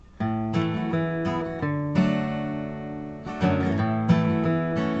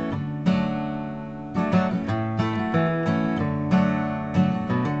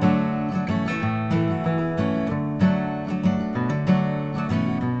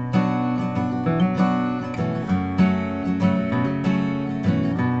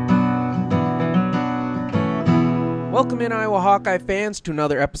Welcome in, Iowa Hawkeye fans, to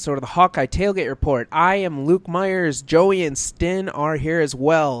another episode of the Hawkeye Tailgate Report. I am Luke Myers. Joey and Stin are here as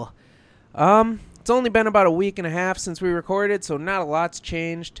well. It's only been about a week and a half since we recorded, so not a lot's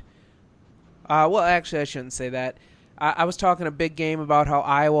changed. Well, actually, I shouldn't say that. I was talking a big game about how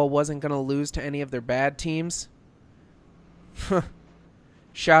Iowa wasn't going to lose to any of their bad teams.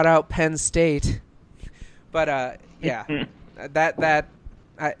 Shout out Penn State. But, yeah,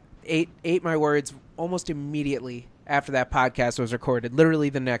 I ate my words almost immediately after that podcast was recorded, literally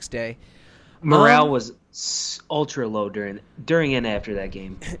the next day. Morale was ultra low during and after that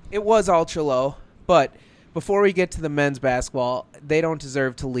game. It was ultra low, but before we get to the men's basketball, they don't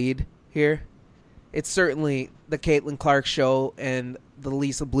deserve to lead here. It's certainly the Caitlin Clark show and the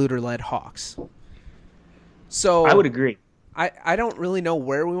Lisa Bluter-led Hawks. So I would agree. I don't really know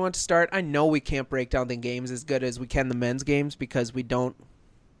where we want to start. I know we can't break down the games as good as we can the men's games because we don't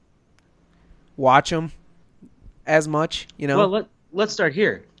watch them as much, you know. Well, let's start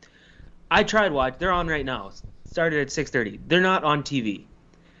here. I tried watch. They're on right now. Started at 6:30. They're not on TV.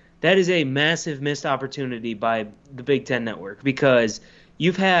 That is a massive missed opportunity by the Big Ten Network because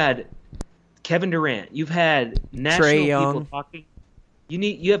you've had Kevin Durant, you've had national people talking.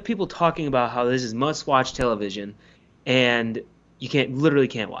 You have people talking about how this is must-watch television, and you literally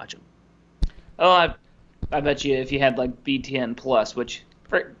can't watch them. Oh, I bet you if you had like BTN Plus, which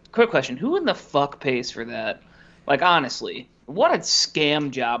quick question, who in the fuck pays for that? Like, honestly, what a scam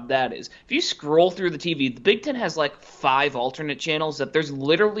job that is. If you scroll through the TV, the Big Ten has like 5 alternate channels that there's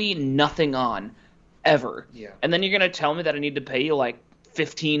literally nothing on ever. Yeah. And then you're going to tell me that I need to pay you like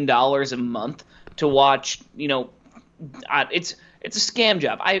 $15 a month to watch, it's a scam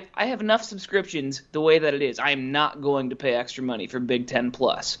job. I have enough subscriptions the way that it is. I am not going to pay extra money for Big Ten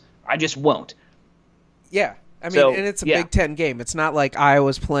Plus. I just won't. Yeah. I mean, and it's a Big Ten game. It's not like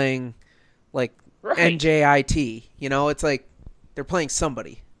Iowa's playing like NJIT. It's like they're playing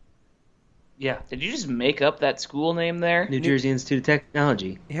somebody. Yeah. Did you just make up that school name there? New Jersey Institute of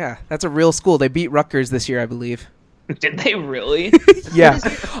Technology. Yeah, that's a real school. They beat Rutgers this year, I believe. Did they really? Yeah.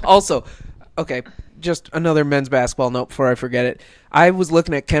 Also, okay, just another men's basketball note before I forget it. I was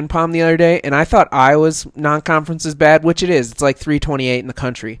looking at KenPom the other day, and I thought Iowa's non-conference is bad, which it is. It's like 328 in the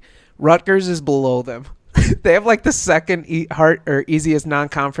country. Rutgers is below them. They have like the second easiest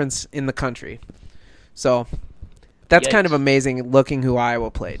non-conference in the country. So that's kind of amazing looking who Iowa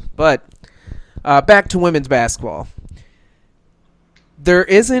played. But back to women's basketball.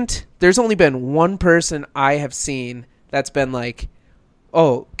 There's only been one person I have seen that's been like,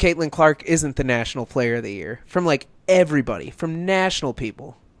 oh, Caitlin Clark isn't the national player of the year. From like everybody, from national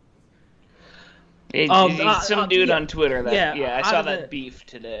people. Some dude on Twitter I saw that beef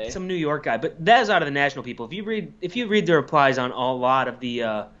today. Some New York guy, but that is out of the national people. If you read the replies on a lot of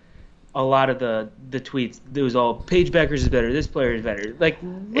the tweets, it was all Paige Beckers is better, this player is better. Like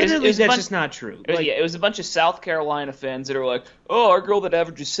literally, that's just not true. It was a bunch of South Carolina fans that are like, oh, our girl that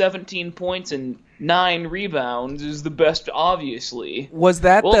averages 17 points and 9 rebounds is the best, obviously. Was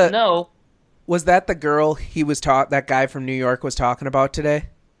that no? Was that the girl that guy from New York was talking about today?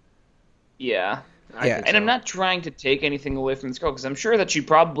 Yeah. Yeah. And I'm not trying to take anything away from this girl because I'm sure that she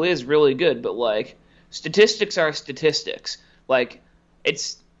probably is really good, but like statistics are statistics. Like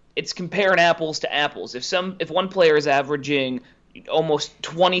it's comparing apples to apples. If one player is averaging almost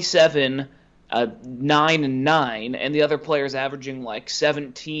 27, 9 and 9, and the other player is averaging like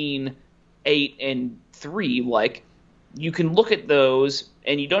 17, 8 and 3, like you can look at those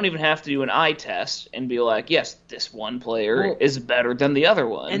and you don't even have to do an eye test and be like, yes, this one player is better than the other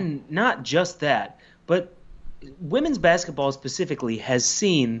one. And not just that, but women's basketball specifically has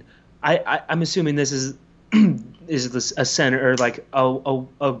seen. I'm assuming this is a center or like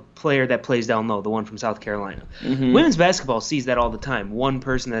a player that plays down low, the one from South Carolina. Mm-hmm. Women's basketball sees that all the time. One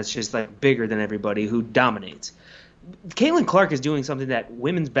person that's just like bigger than everybody who dominates. Caitlin Clark is doing something that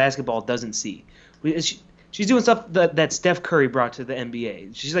women's basketball doesn't see. She's doing stuff that Steph Curry brought to the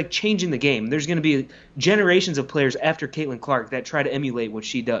NBA. She's like changing the game. There's going to be generations of players after Caitlin Clark that try to emulate what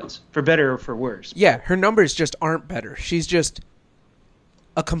she does, for better or for worse. Yeah, her numbers just aren't better. She's just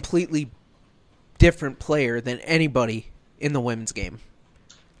a completely different player than anybody in the women's game.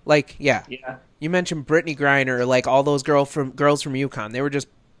 Like, yeah. You mentioned Brittany Griner, or like all those girls from UConn. They were just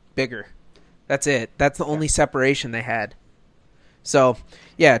bigger. That's it. That's the only separation they had. So,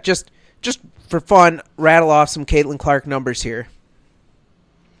 yeah, just for fun, rattle off some Caitlin Clark numbers here.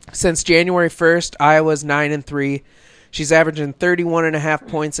 Since January 1st, Iowa's 9-3. She's averaging 31.5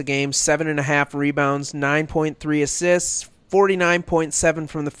 points a game, 7.5 rebounds, 9.3 assists, 49.7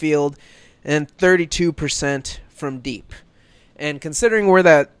 from the field, and 32% from deep. And considering where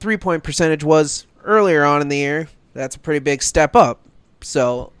that 3-point percentage was earlier on in the year, That's a pretty big step up.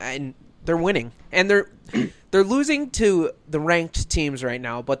 So, and they're winning. And they're losing to the ranked teams right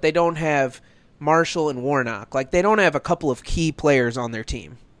now, but they don't have Marshall and Warnock. Like, they don't have a couple of key players on their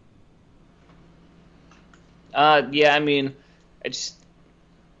team. Yeah, I mean, it's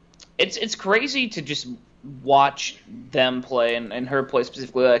crazy to just watch them play and her play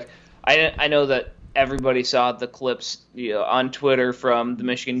specifically. Like, I know that everybody saw the clips on Twitter from the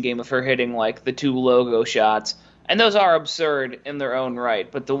Michigan game of her hitting like the 2 logo shots, and those are absurd in their own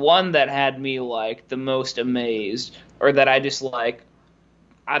right. But the one that had me like the most amazed, or that I just like,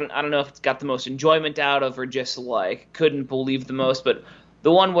 I don't know if it's got the most enjoyment out of or just like couldn't believe the most, but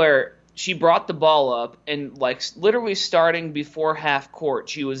the one where she brought the ball up and like literally starting before half court,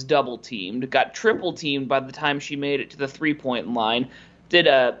 she was double teamed, got triple teamed by the time she made it to the 3-point line, did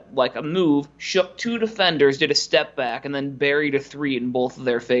a move, shook 2 defenders, did a step back, and then buried a 3 in both of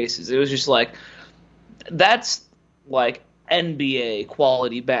their faces. It was just like, that's like NBA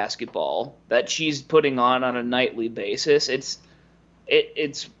quality basketball that she's putting on a nightly basis. It's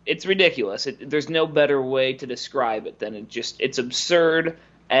ridiculous. There's no better way to describe it than it's absurd,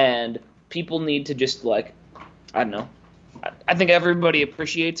 and people need to just like, I don't know. I think everybody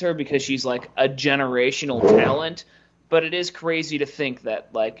appreciates her because she's like a generational talent, but it is crazy to think that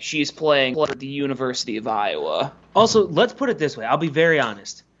like she's playing at the University of Iowa. Also, let's put it this way. I'll be very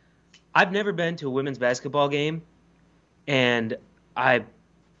honest. I've never been to a women's basketball game, and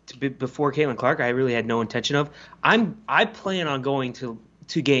before Caitlin Clark, I really had no intention of. I plan on going to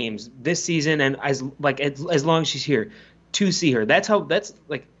games this season, and as long as she's here, to see her. That's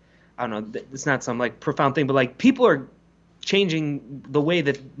like, I don't know. It's not some like profound thing, but like people are changing the way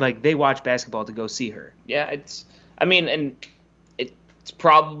that like they watch basketball to go see her. Yeah, it's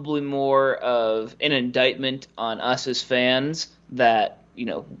probably more of an indictment on us as fans that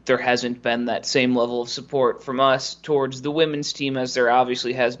there hasn't been that same level of support from us towards the women's team as there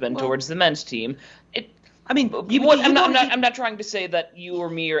obviously has been towards the men's team. I'm not trying to say that you or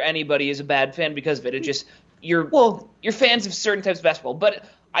me or anybody is a bad fan because of it. It just you're fans of certain types of basketball, but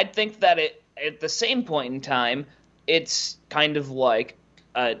I think that at the same point in time, it's kind of like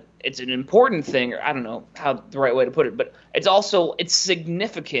it's an important thing, or I don't know how the right way to put it, but it's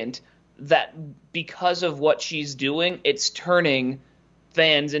significant that because of what she's doing, it's turning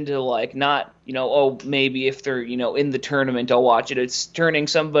fans into like not maybe if they're in the tournament I'll watch it. It's turning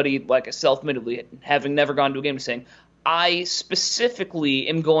somebody like a self-admittedly having never gone to a game saying, I specifically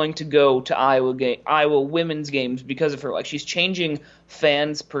am going to go to Iowa women's games because of her. Like, she's changing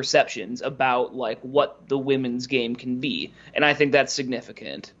fans' perceptions about like what the women's game can be, and I think that's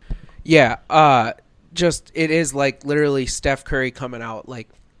significant. Yeah, it is like literally Steph Curry coming out. Like,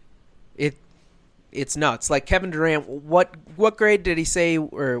 it's nuts. Like Kevin Durant, what grade did he say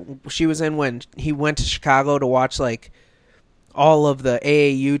or she was in when he went to Chicago to watch like all of the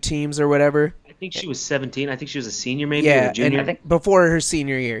AAU teams or whatever? I think she was 17. I think she was a senior, maybe, or a junior. And I think before her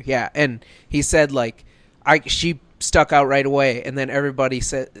senior year, yeah. And he said like she stuck out right away, and then everybody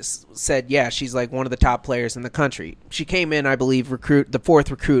said yeah, she's like one of the top players in the country. She came in, I believe, the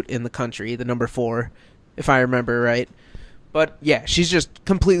 4th recruit in the country, the number 4, if I remember right. But yeah, she's just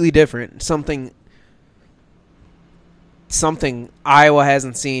completely different. Something Iowa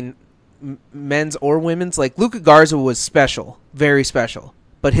hasn't seen, men's or women's. Like Luka Garza was special, very special,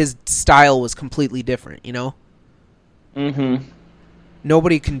 but his style was completely different. Mm-hmm.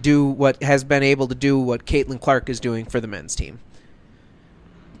 Nobody can do what has been able to do what Caitlin Clark is doing for the men's team.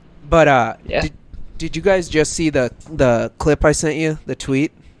 But yeah. Did you guys just see the clip I sent you, the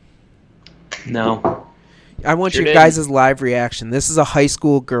tweet? No. I want your guys' live reaction. This is a high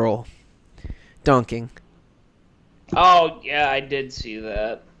school girl dunking. Oh, yeah, I did see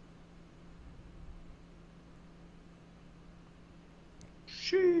that.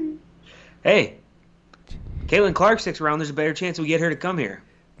 Hey, Caitlin Clark sticks around. There's a better chance we get her to come here.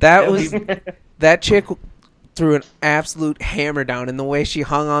 That chick threw an absolute hammer down in the way she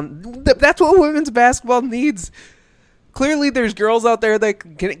hung on. That's what women's basketball needs. Clearly, there's girls out there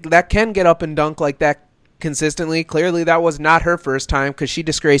that can get up and dunk like that consistently. Clearly, that was not her first time because she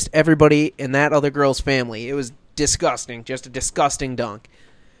disgraced everybody in that other girl's family. It was disgusting, just a disgusting dunk.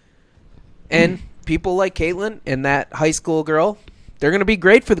 And people like Caitlin and that high school girl, they're going to be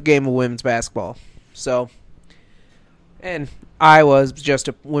great for the game of women's basketball. So, and Iowa's just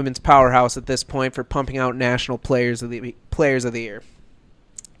a women's powerhouse at this point for pumping out national players of the year.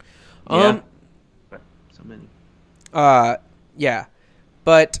 Yeah. So many. Yeah.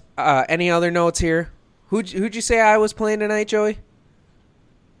 But any other notes here? Who'd you say Iowa's playing tonight, Joey?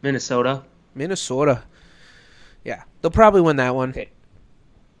 Minnesota. Yeah, they'll probably win that one. Okay.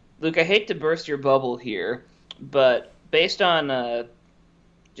 Luke, I hate to burst your bubble here, but based on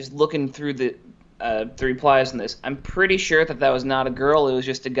just looking through the replies on this, I'm pretty sure that was not a girl. It was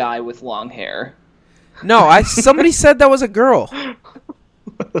just a guy with long hair. No, somebody said that was a girl.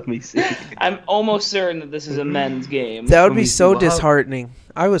 Let me see. I'm almost certain that this is a men's game. That would be so disheartening.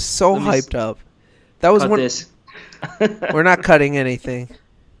 I was so hyped up. That was one. This. We're not cutting anything.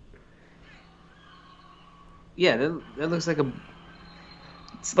 Yeah, that looks like a.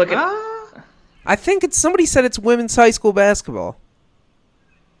 It's like I think somebody said it's women's high school basketball.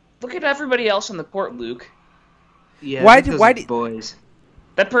 Look at everybody else on the court, Luke. Yeah, why did boys?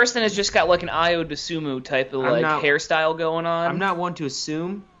 That person has just got like an Io DeSumo type of hairstyle going on. I'm not one to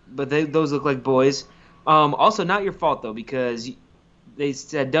assume, but those look like boys. Also, not your fault though, because they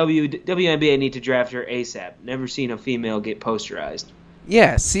said WNBA need to draft her ASAP. Never seen a female get posterized.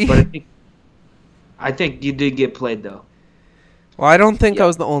 Yeah, see. But I think you did get played though. Well, I don't think I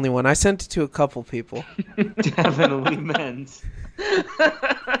was the only one. I sent it to a couple people. Definitely men's.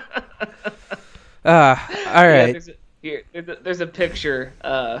 All right. Yeah, there's a picture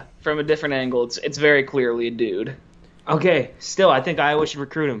from a different angle. It's very clearly a dude. Okay, still, I think Iowa should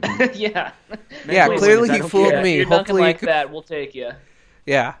recruit him. Yeah. Yeah, clearly he fooled me. You're Hopefully like that, we'll take you.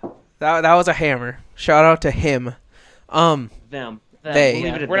 Yeah, that was a hammer. Shout out to him. Them. They.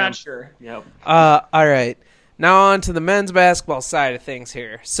 We'll We're not sure. Yep. All right. Now on to the men's basketball side of things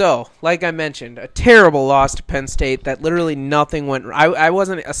here. So, like I mentioned, a terrible loss to Penn State that literally nothing went. I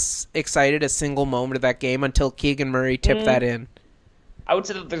wasn't excited a single moment of that game until Keegan Murray tipped that in. I would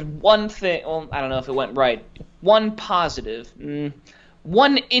say that there's one thing. Well, I don't know if it went right. One positive.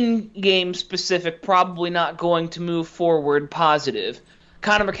 One in-game specific, probably not going to move forward positive.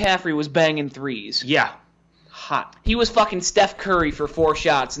 Connor McCaffrey was banging threes. Yeah. Hot. He was fucking Steph Curry for 4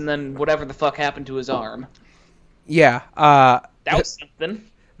 shots, and then whatever the fuck happened to his arm. Yeah. That was something.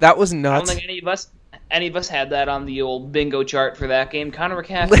 That was nuts. I don't think any of us had that on the old bingo chart for that game. Connor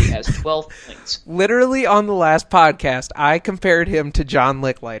McCaffrey has 12 points. Literally on the last podcast, I compared him to John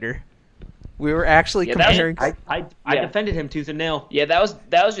Licklider. We were actually comparing. I defended him tooth and nail. Yeah, that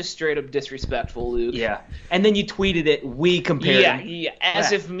was just straight up disrespectful, Luke. Yeah, and then you tweeted it. We compared. Yeah,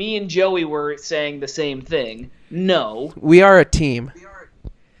 as if me and Joey were saying the same thing. No, we are a team.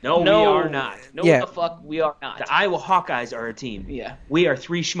 No, we are not. No, the fuck, we are not. The Iowa Hawkeyes are a team. Yeah. We are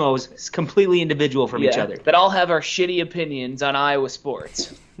 3 schmoes, completely individual from each other. That all have our shitty opinions on Iowa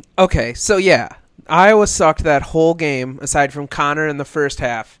sports. Okay, so yeah, Iowa sucked that whole game, aside from Connor in the first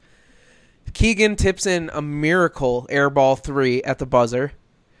half. Keegan tips in a miracle airball 3 at the buzzer.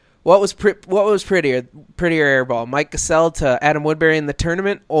 What was prettier airball? Mike Gasell to Adam Woodbury in the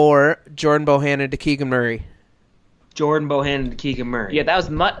tournament, or Jordan Bohannon to Keegan Murray? Jordan Bohannon to Keegan Murray. Yeah, that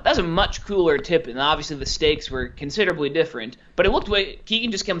was a much cooler tip, and obviously the stakes were considerably different. But it looked like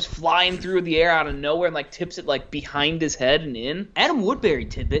Keegan just comes flying through the air out of nowhere and tips it behind his head and in. Adam Woodbury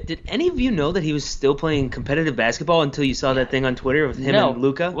tidbit. Did any of you know that he was still playing competitive basketball until you saw that thing on Twitter with him and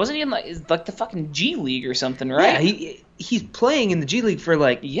Luka? Wasn't he in the fucking G League or something, right? Yeah, he's playing in the G League for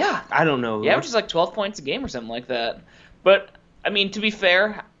I don't know. Yeah, which is 12 points a game or something like that. But I mean, to be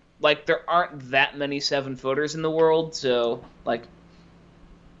fair, there aren't that many 7-footers in the world, so I'm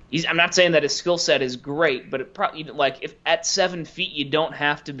not saying that his skill set is great, but it probably if at 7 feet you don't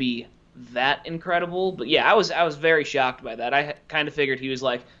have to be that incredible. But yeah, I was very shocked by that. I kind of figured he was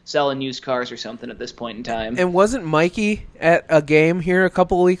selling used cars or something at this point in time. And wasn't Mikey at a game here a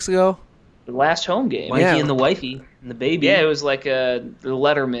couple of weeks ago? The last home game. Mikey and the wifey and the baby. Yeah, it was the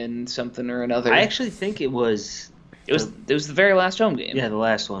Letterman something or another. I actually think it was. It was the very last home game. Yeah, the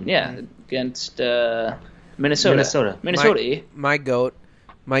last one. Yeah, against Minnesota. Minnesota. My goat,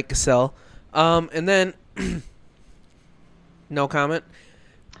 Mike Gasell. And then, no comment.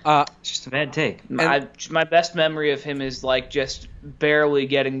 It's just a bad take. My best memory of him is just barely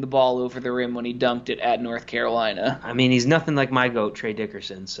getting the ball over the rim when he dunked it at North Carolina. I mean, he's nothing like my goat, Trey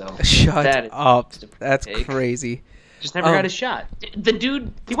Dickerson. So shut up. That's crazy. Just never got a shot. The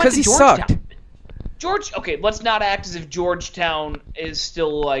dude, because he sucked. Okay, let's not act as if Georgetown is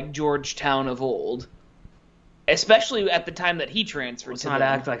still Georgetown of old. Especially at the time that he transferred to them. Let's not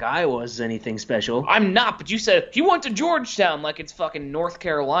act like Iowa's anything special. I'm not, but you said he went to Georgetown like it's fucking North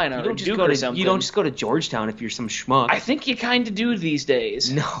Carolina or Duke or something. You don't just go to Georgetown if you're some schmuck. I think you kind of do these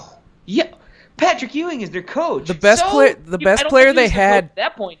days. No. Yeah. Patrick Ewing is their coach. The best player they had at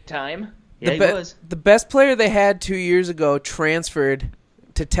that point in time. Yeah, he was. The best player they had 2 years ago transferred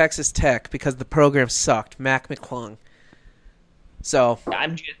to Texas Tech because the program sucked. Mac McClung. So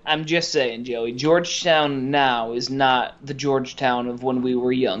I'm just saying, Joey. Georgetown now is not the Georgetown of when we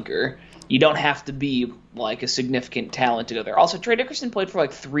were younger. You don't have to be like a significant talent to go there. Also, Trey Dickerson played for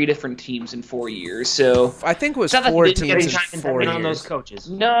like 3 different teams in 4 years, so I think it was It's not 4 that he didn't teams get in a 4 shine on those years. coaches.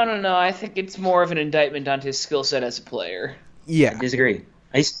 no. I think it's more of an indictment on his skill set as a player. Yeah, I disagree.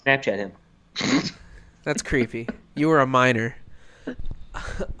 I used to Snapchat him. that's creepy. You were a minor.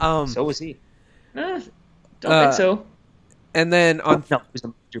 So was he. Don't think so. And then on No, he was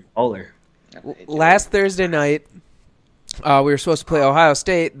a major baller. last Thursday night, we were supposed to play Ohio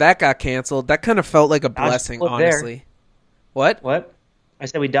State. That got canceled. That kind of felt like a blessing, bullet there. honestly. What? What? I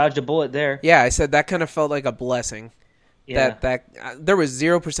said we dodged a bullet there. Yeah, I said that kind of felt like a blessing. Yeah. That there was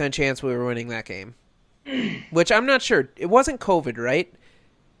 0% chance we were winning that game. Which I'm not sure. It wasn't COVID, right?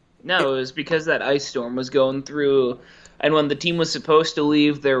 No, it was because that ice storm was going through, and when the team was supposed to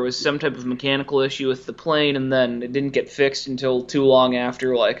leave, there was some type of mechanical issue with the plane, and then it didn't get fixed until too long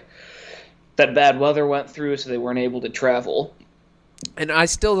after, like, that bad weather went through, so they weren't able to travel. And I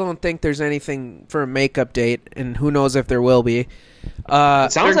still don't think there's anything for a makeup date, and who knows if there will be.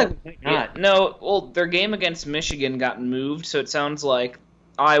 It sounds like we might not. No, well, their game against Michigan got moved, so it sounds like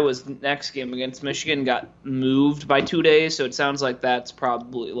Iowa's next game against Michigan got moved by 2 days, so it sounds like that's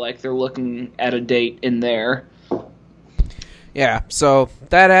probably, like, they're looking at a date in there. Yeah, so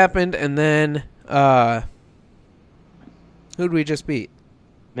that happened, and then who'd we just beat?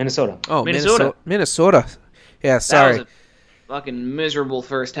 Minnesota. Oh, Minnesota. Minnesota. Yeah, sorry. That was a fucking miserable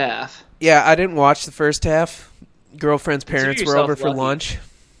first half. Yeah, I didn't watch the first half. Girlfriend's Consider parents were yourself over for lucky. lunch.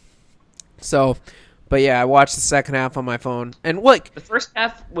 So, but yeah, I watched the second half on my phone. And like, The first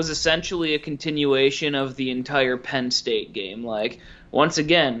half was essentially a continuation of the entire Penn State game. Like, once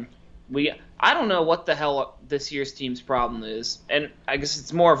again, I don't know what the hell this year's team's problem is, and I guess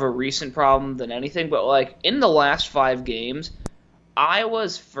it's more of a recent problem than anything, but, like, in the last 5 games,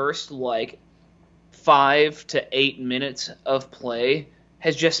 Iowa's first, like, 5 to 8 minutes of play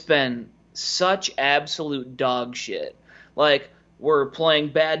has just been such absolute dog shit. Like, we're playing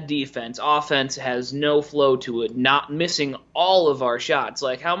bad defense. Offense has no flow to it, not missing all of our shots.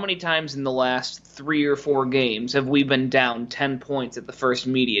 Like, how many times in the last 3 or 4 games have we been down 10 points at the first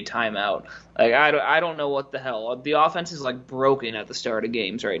media timeout? Like, I don't know what the hell. The offense is, like, broken at the start of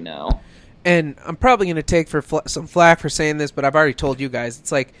games right now. and I'm probably going to take some flack for saying this, but I've already told you guys.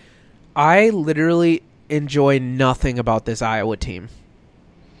 It's like, I literally enjoy nothing about this Iowa team.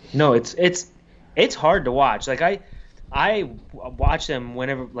 No, it's hard to watch. Like I watch them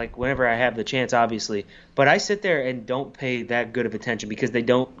whenever I have the chance, obviously. But I sit there and don't pay that good of attention because they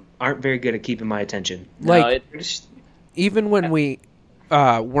aren't very good at keeping my attention. Like, even when we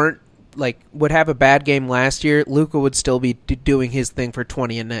weren't would have a bad game last year, Luka would still be doing his thing for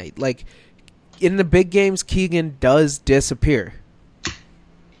 20 a night. Like, in the big games, Keegan does disappear.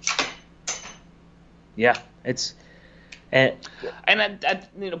 Yeah, it's. And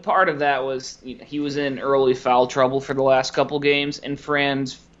part of that was he was in early foul trouble for the last couple games, and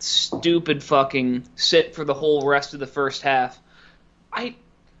Fran's stupid fucking sit for the whole rest of the first half.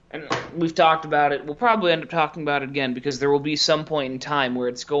 And we've talked about it. We'll probably end up talking about it again because there will be some point in time where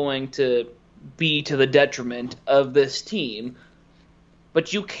it's going to be to the detriment of this team.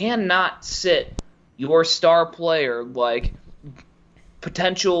 But you cannot sit your star player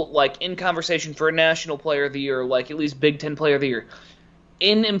potential in conversation for a national player of the year, at least Big Ten player of the year.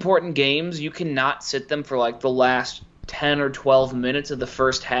 In important games, you cannot sit them for the last 10 or 12 minutes of the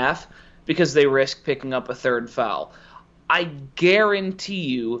first half because they risk picking up a third foul. I guarantee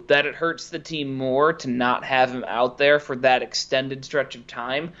you that it hurts the team more to not have him out there for that extended stretch of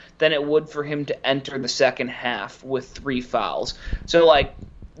time than it would for him to enter the second half with 3 fouls. So,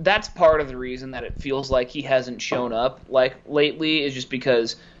 that's part of the reason that it feels like he hasn't shown up lately is just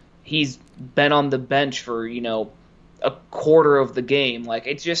because he's been on the bench for a quarter of the game.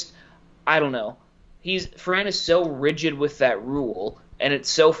 It's just, I don't know. Fran is so rigid with that rule, and it's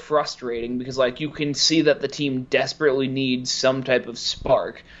so frustrating because you can see that the team desperately needs some type of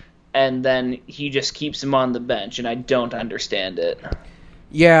spark, and then he just keeps him on the bench, and I don't understand it.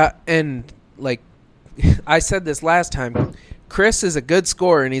 Yeah, and I said this last time. Chris is a good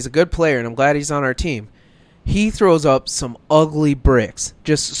scorer, and he's a good player, and I'm glad he's on our team. He throws up some ugly bricks,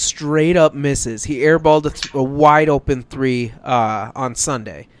 just straight up misses. He airballed a wide open 3 on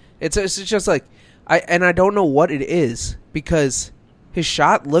Sunday. It's just I don't know what it is because his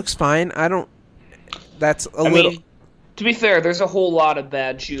shot looks fine. That's a little. To be fair, there's a whole lot of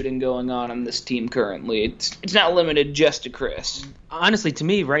bad shooting going on this team currently. It's not limited just to Chris. Honestly, to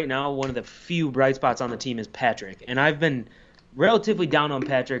me right now, one of the few bright spots on the team is Patrick, and I've been relatively down on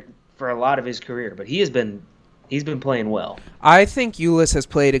Patrick for a lot of his career, but he has been He's been playing well. I think Ulis has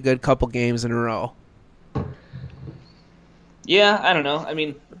played a good couple games in a row. Yeah, I don't know. I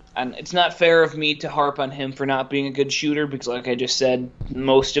mean, it's not fair of me to harp on him for not being a good shooter because, like I just said,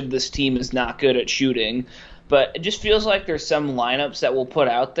 most of this team is not good at shooting. But it just feels like there's some lineups that we'll put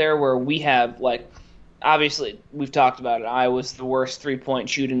out there where we have, like, obviously, we've talked about it. Iowa's the worst three-point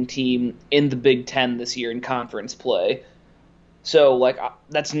shooting team in the Big Ten this year in conference play. So, like,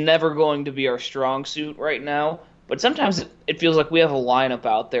 that's never going to be our strong suit right now. But sometimes it feels like we have a lineup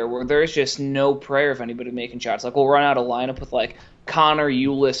out there where there's just no prayer of anybody making shots. Like, we'll run out a lineup with, like, Connor,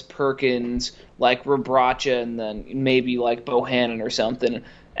 Ulis, Perkins, like, Rebracha, and then maybe, like, Bohannon or something.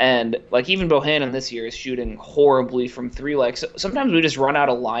 And, like, even Bohannon this year is shooting horribly from three. Like, so sometimes we just run out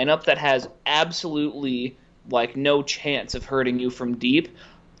a lineup that has absolutely, like, no chance of hurting you from deep.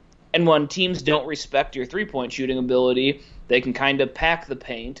 And when teams don't respect your three-point shooting ability, they can kind of pack the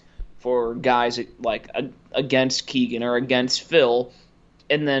paint for guys like against Keegan or against Phil,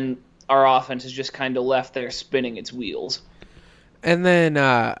 and then our offense is just kind of left there spinning its wheels. And then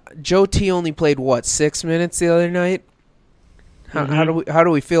Joe T only played, 6 minutes the other night? How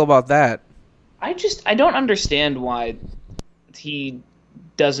do we feel about that? I don't understand why he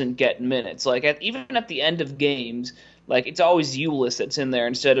doesn't get minutes. Like even at the end of games, like it's always Ulis that's in there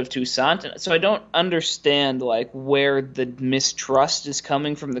instead of Toussaint. So I don't understand like where the mistrust is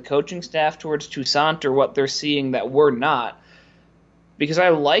coming from the coaching staff towards Toussaint or what they're seeing that we're not. Because I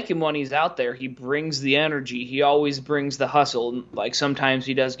like him when he's out there. He brings the energy. He always brings the hustle. Like sometimes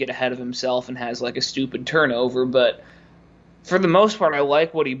he does get ahead of himself and has like a stupid turnover, but for the most part, I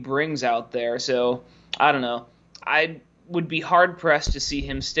like what he brings out there. So I don't know. I would be hard-pressed to see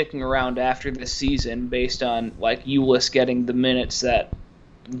him sticking around after this season based on, like, Ulis getting the minutes that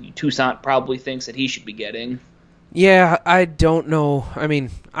Toussaint probably thinks that he should be getting. Yeah, I don't know. I mean,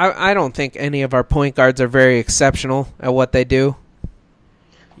 I don't think any of our point guards are very exceptional at what they do.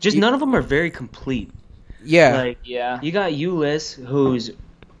 Just none of them are very complete. Yeah. Like, yeah. You got Ulis, who's,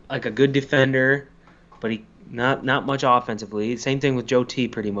 like, a good defender, but he not much offensively. Same thing with Joe T,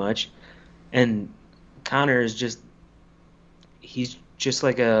 pretty much. And Connor is just... He's just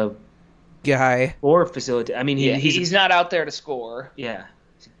like a guy or facilitator. I mean, he's not out there to score. Yeah,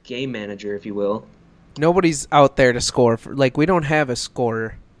 he's a game manager, if you will. Nobody's out there to score. Like, we don't have a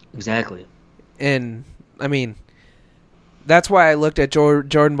scorer. Exactly. And, I mean, that's why I looked at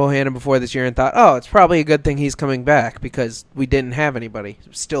Jordan Bohannon before this year and thought, oh, it's probably a good thing he's coming back because we didn't have anybody.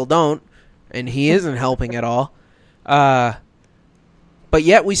 Still don't, and he isn't helping at all. But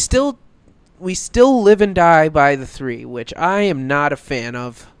yet we still live and die by the three, which I am not a fan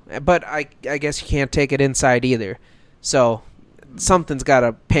of. But I guess you can't take it inside either. So something's got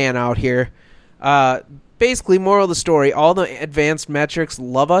to pan out here. Basically, moral of the story, all the advanced metrics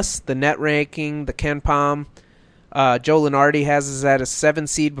love us. The net ranking, the Ken Palm. Joe Lenardi has us at a 7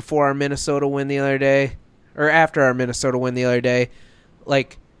 seed before our Minnesota win the other day. Or after our Minnesota win the other day.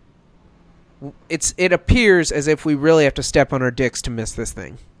 Like, it appears as if we really have to step on our dicks to miss this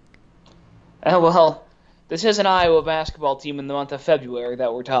thing. Well, this is an Iowa basketball team in the month of February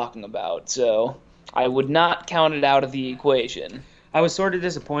that we're talking about, so I would not count it out of the equation. I was sort of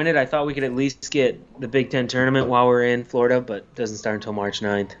disappointed. I thought we could at least get the Big Ten tournament while we're in Florida, but it doesn't start until March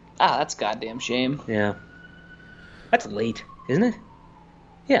 9th. Ah, that's a goddamn shame. Yeah. That's late, isn't it?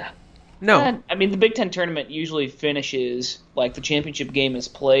 Yeah. No. I mean, the Big Ten tournament usually finishes, like, the championship game is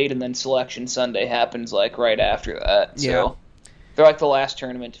played, and then Selection Sunday happens, like, right after that. So. Yeah. They're like the last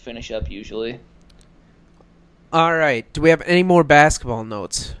tournament to finish up, usually. All right. Do we have any more basketball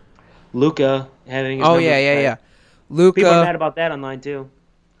notes? Luka having his numbers yeah. Luka. People are mad about that online, too.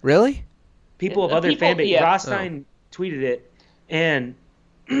 Really? People of other fan base. Rostein tweeted it, and,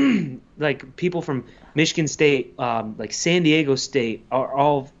 like, people from Michigan State, like San Diego State, are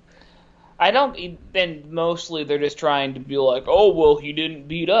all... Then mostly they're just trying to be like, oh, well, he didn't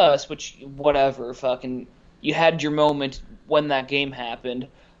beat us, which, whatever, fucking... You had your moment when that game happened,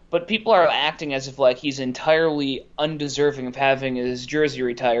 but people are acting as if like he's entirely undeserving of having his jersey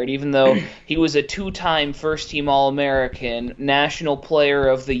retired, even though he was a 2-time first-team All-American, National Player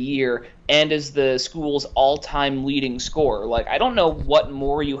of the Year, and is the school's all-time leading scorer. Like, I don't know what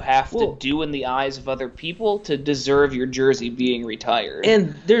more you have to do in the eyes of other people to deserve your jersey being retired.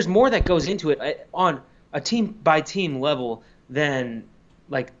 And there's more that goes into it on a team-by-team level than,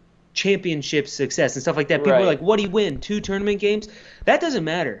 like, championship success and stuff like that. People are like, what do you win? 2 tournament games? That doesn't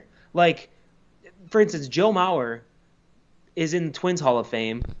matter. Like, for instance, Joe Mauer is in the Twins Hall of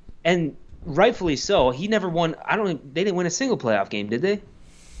Fame, and rightfully so. He never won. They didn't win a single playoff game, did they?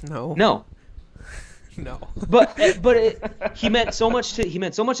 No. No. But he meant so much to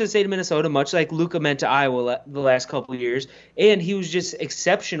the state of Minnesota, much like Luka meant to Iowa the last couple of years, and he was just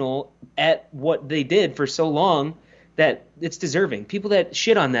exceptional at what they did for so long that it's deserving. People that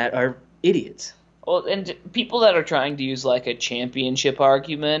shit on that are idiots. Well, and people that are trying to use like a championship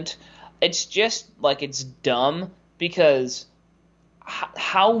argument, it's just like it's dumb because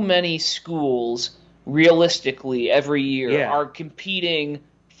how many schools realistically every year are competing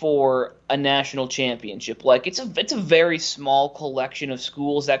for a national championship? Like it's a very small collection of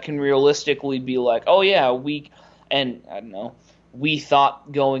schools that can realistically be like, oh yeah, we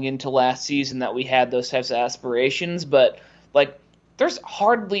thought going into last season that we had those types of aspirations, but like there's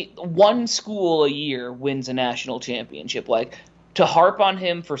hardly one school a year wins a national championship. Like to harp on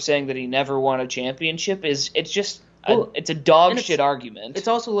him for saying that he never won a championship it's a dog shit argument. It's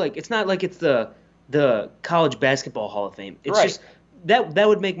also like it's not like it's the college basketball Hall of Fame. It's just that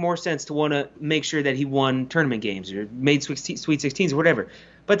would make more sense to want to make sure that he won tournament games or made Sweet 16s or whatever.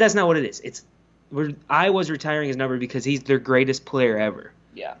 But that's not what it is. Iowa's retiring his number because he's their greatest player ever.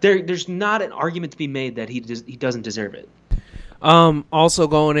 Yeah. There's not an argument to be made that he doesn't deserve it. Also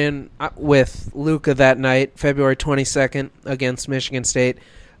going in with Luka that night, February 22nd against Michigan State,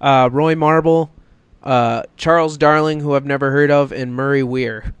 Roy Marble, Charles Darling, who I've never heard of, and Murray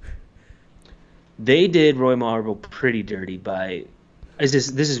Weir. They did Roy Marble pretty dirty by this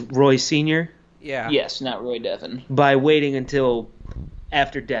is Roy Sr.? Yeah. Yes, not Roy Devon. By waiting until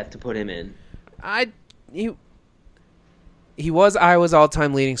after death to put him in. He was Iowa's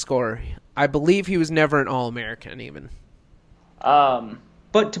all-time leading scorer. I believe he was never an All-American even.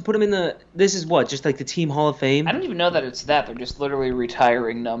 But to put him in this is what, just like the team Hall of Fame? I don't even know that it's that. They're just literally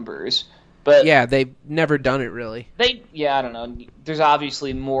retiring numbers. But yeah, they've never done it really. I don't know. There's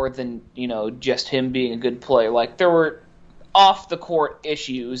obviously more than, just him being a good player. Like there were off the court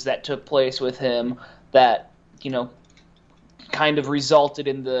issues that took place with him that, kind of resulted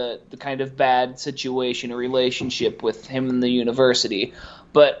in the kind of bad situation or relationship with him and the university.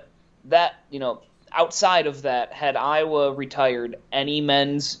 But that, outside of that, had Iowa retired any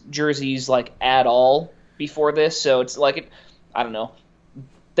men's jerseys like at all before this? So it's like I don't know.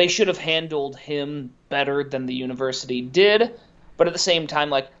 They should have handled him better than the university did, but at the same time,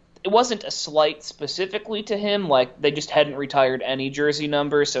 like it wasn't a slight specifically to him. Like they just hadn't retired any jersey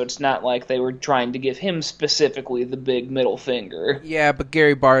number, so it's not like they were trying to give him specifically the big middle finger. Yeah, but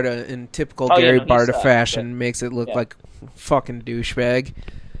Gary Barta, in typical Gary Barta fashion, makes it look like fucking douchebag.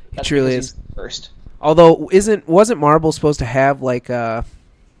 He truly is. First. Although wasn't Marble supposed to have like a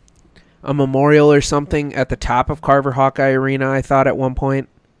memorial or something at the top of Carver Hawkeye Arena? I thought at one point.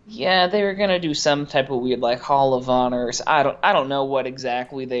 Yeah, they were gonna do some type of weird like Hall of Honors. I don't know what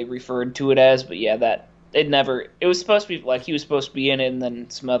exactly they referred to it as, but yeah, it was supposed to be like he was supposed to be in it, and then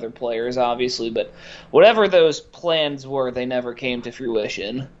some other players obviously, but whatever those plans were, they never came to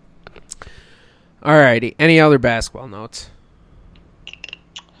fruition. Alrighty, any other basketball notes?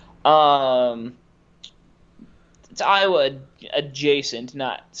 It's Iowa adjacent,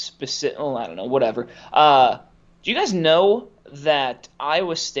 not specific. Oh, I don't know, whatever. Do you guys know that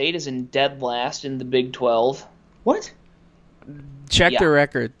Iowa State is in dead last in the Big 12? What? Check their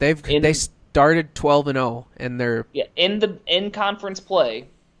record. They started 12-0, and they're in conference play.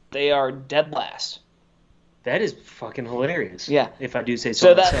 They are dead last. That is fucking hilarious. Yeah, if I do say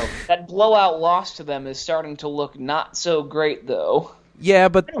so myself. That blowout loss to them is starting to look not so great, though. Yeah,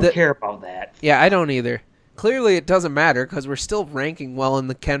 but I don't care about that. Yeah, I don't either. Clearly, it doesn't matter because we're still ranking well in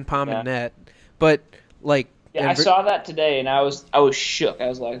the Ken Palm net. But like, I saw that today and I was shook. I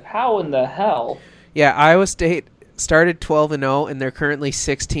was like, how in the hell? Yeah, Iowa State started 12-0 and they're currently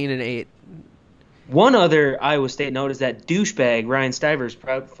 16-8. One other Iowa State note is that douchebag Ryan Stivers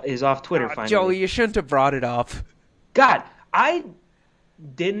is off Twitter finally. Joey, you shouldn't have brought it up. God, I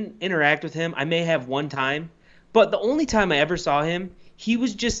didn't interact with him. I may have one time, but the only time I ever saw him, he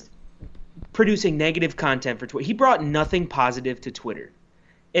was just producing negative content for Twitter. He brought nothing positive to Twitter.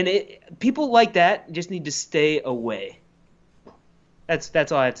 And people like that just need to stay away.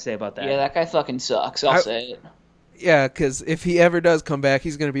 That's all I have to say about that. Yeah, that guy fucking sucks. I'll say it. Yeah, because if he ever does come back,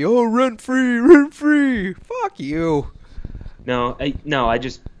 he's going to be, rent free. Fuck you. Yeah.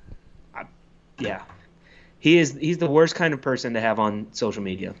 He's the worst kind of person to have on social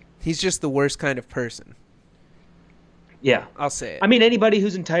media. He's just the worst kind of person. Yeah. I'll say it. I mean, anybody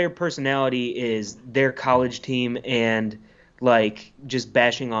whose entire personality is their college team and, like, just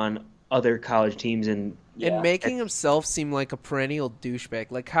bashing on other college teams and making himself seem like a perennial douchebag.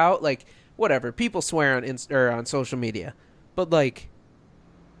 Like, how, like, whatever. People swear on social media. But, like,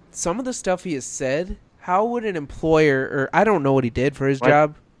 some of the stuff he has said, how would an employer, or I don't know what he did for his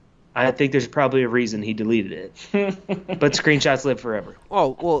job. I think there's probably a reason he deleted it. But screenshots live forever.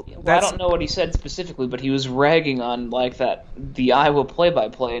 Oh, well, I don't know what he said specifically, but he was ragging on like the Iowa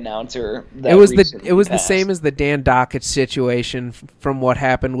play-by-play announcer. It was the same as the Dan Dockett situation from what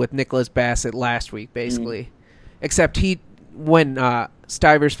happened with Nicholas Bassett last week, basically. Except when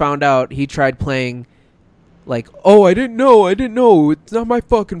Stivers found out, he tried playing like, "Oh, I didn't know, it's not my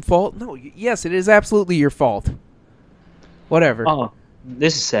fucking fault." No, yes, it is absolutely your fault. Whatever. Oh,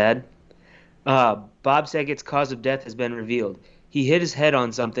 this is sad. Bob Saget's cause of death has been revealed. He hit his head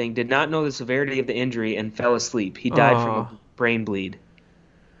on something, did not know the severity of the injury, and fell asleep. He died from a brain bleed.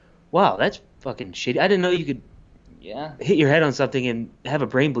 Wow, that's fucking shitty. I didn't know you could hit your head on something and have a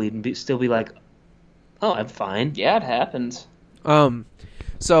brain bleed and still be like, "Oh, I'm fine." Yeah, it happens.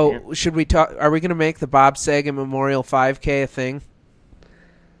 So should we talk? Are we going to make the Bob Saget Memorial 5K a thing?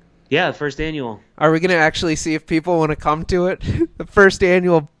 Yeah, the first annual. Are we going to actually see if people want to come to it? The first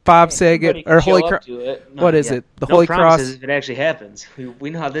annual Bob Saget or Holy Cross? What is it? The Holy Cross? If it actually happens. We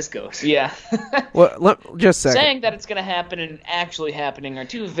know how this goes. Yeah. Well, just a second. Saying that it's going to happen and actually happening are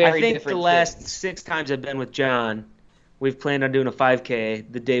two very different things. I think the last 6 times I've been with John, we've planned on doing a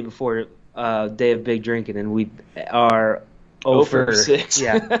 5K the day before day of big drinking, and we are 0 for 6.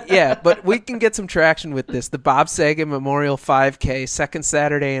 Yeah. Yeah, but we can get some traction with this. The Bob Saget Memorial 5K, second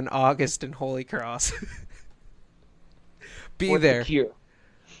Saturday in August in Holy Cross. Be there. The cure.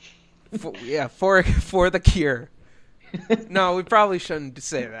 For the cure. No, we probably shouldn't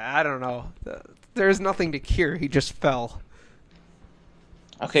say that. I don't know. There's nothing to cure. He just fell.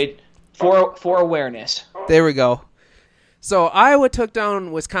 Okay, for awareness. There we go. So Iowa took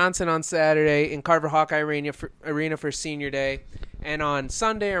down Wisconsin on Saturday in Carver Hawkeye Arena for Senior Day. And on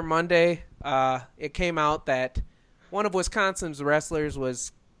Sunday or Monday, it came out that one of Wisconsin's wrestlers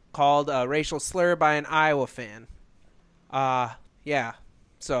was called a racial slur by an Iowa fan. Yeah,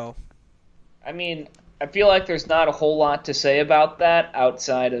 so. I mean, I feel like there's not a whole lot to say about that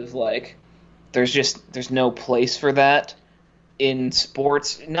outside of, like, there's no place for that in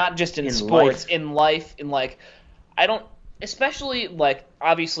sports. Not just in sports, in life, I don't. Especially, like,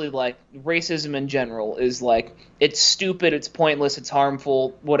 obviously, like, racism in general is, like, it's stupid, it's pointless, it's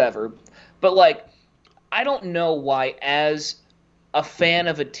harmful, whatever. But, like, I don't know why, as a fan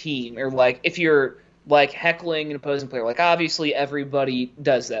of a team, or, like, if you're, like, heckling an opposing player, like, obviously everybody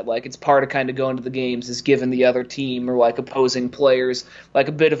does that. Like, it's part of kind of going to the games is giving the other team or, like, opposing players, like,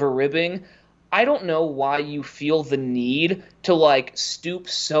 a bit of a ribbing. I don't know why you feel the need to, like, stoop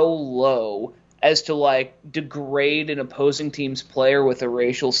so low as to, like, degrade an opposing team's player with a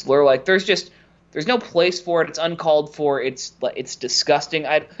racial slur. Like, there's no place for it. It's uncalled for. It's disgusting.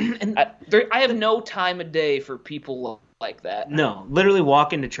 I have no time of day for people like that. No, literally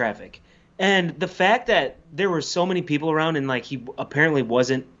walk into traffic. And the fact that there were so many people around and, like, he apparently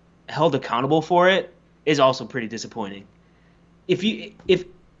wasn't held accountable for it is also pretty disappointing. If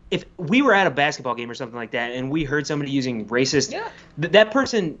we were at a basketball game or something like that and we heard somebody using racist, that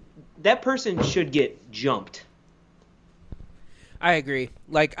person should get jumped. I agree.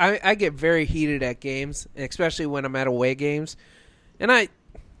 Like, I get very heated at games, especially when I'm at away games. And I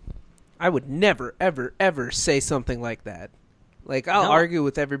would never, ever, ever say something like that. Like, I'll argue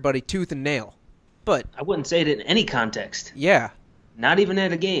with everybody tooth and nail. But I wouldn't say it in any context. Yeah. Not even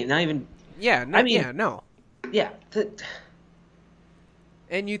at a game. Not even... Yeah, no. Yeah.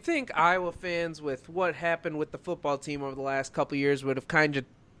 And you think Iowa fans, with what happened with the football team over the last couple of years, would have kind of,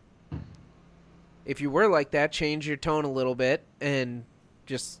 if you were like that, change your tone a little bit and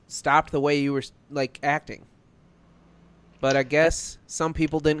just stop the way you were, like, acting. But I guess some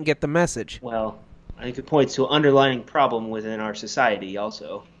people didn't get the message. Well, I think it points to an underlying problem within our society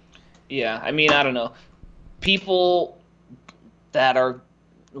also. Yeah, I mean, I don't know. People that are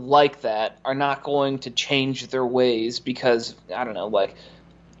like that are not going to change their ways because, I don't know, like,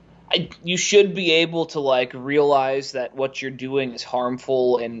 you should be able to, like, realize that what you're doing is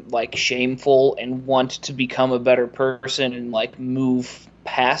harmful and, like, shameful and want to become a better person and, like, move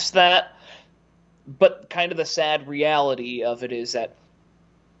past that. But kind of the sad reality of it is that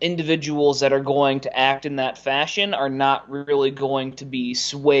individuals that are going to act in that fashion are not really going to be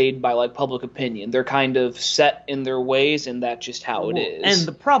swayed by, like, public opinion. They're kind of set in their ways, and that's just how it is. And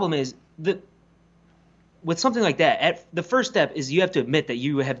the problem is that with something like that, the first step is you have to admit that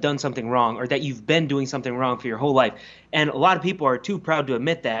you have done something wrong or that you've been doing something wrong for your whole life. And a lot of people are too proud to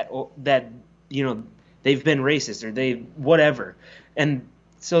admit that, or that, you know, they've been racist or they whatever. And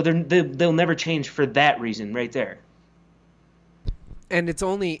so they'll never change for that reason right there. And it's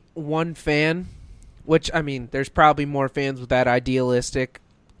only one fan, which, I mean, there's probably more fans with that idealistic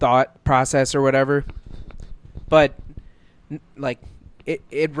thought process or whatever. But, like,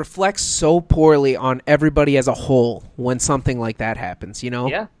 it reflects so poorly on everybody as a whole when something like that happens, you know?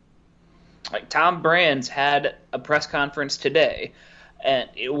 Yeah. Like Tom Brands had a press conference today, and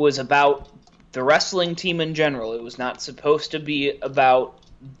it was about the wrestling team in general. It was not supposed to be about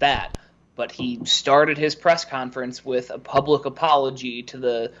that, but he started his press conference with a public apology to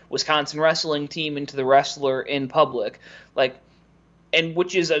the Wisconsin wrestling team and to the wrestler in public, and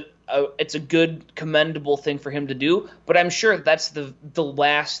which is it's a good, commendable thing for him to do. But I'm sure that's the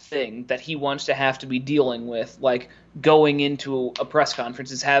last thing that he wants to have to be dealing with, like going into a press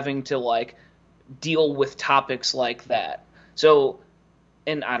conference, is having to like deal with topics like that. So,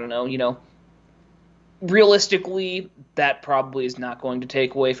 and I don't know, realistically, that probably is not going to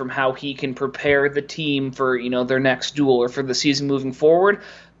take away from how he can prepare the team for, their next duel or for the season moving forward.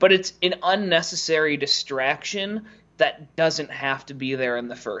 But it's an unnecessary distraction that doesn't have to be there in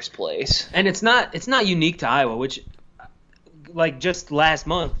the first place. And it's not unique to Iowa, which, like, just last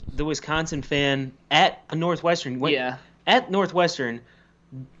month, the Wisconsin fan at Northwestern made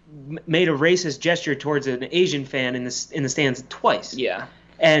a racist gesture towards an Asian fan in the stands twice. Yeah.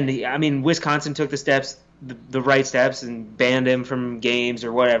 And, I mean, Wisconsin took the right steps and banned him from games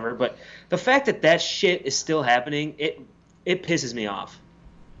or whatever. But the fact that shit is still happening, it pisses me off.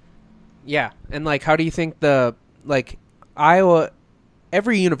 Yeah. And, like, how do you think Iowa,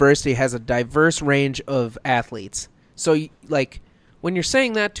 every university has a diverse range of athletes. So, like, when you're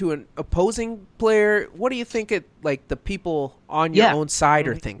saying that to an opposing player, what do you think the people on your own side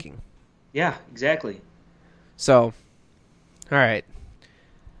are thinking? Yeah, exactly. So, all right.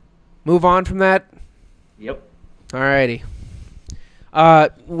 Move on from that? Yep. Alrighty.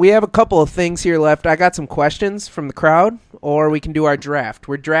 We have a couple of things here left. I got some questions from the crowd, or we can do our draft.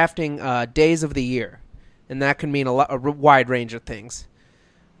 We're drafting days of the year, and that can mean a wide range of things.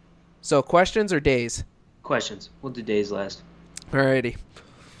 So, questions or days? Questions. We'll do days last. Alrighty.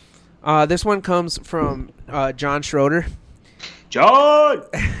 This one comes from John Schroeder. John!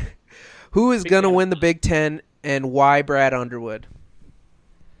 Who is going to win the Big Ten, and why Brad Underwood?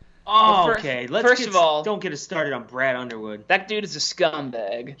 Oh, okay. First of all, don't get us started on Brad Underwood. That dude is a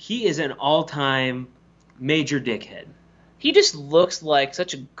scumbag. He is an all-time major dickhead. He just looks like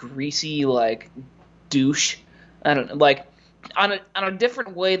such a greasy, douche. I don't know, on a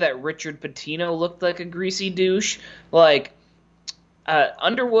different way that Richard Pitino looked like a greasy douche.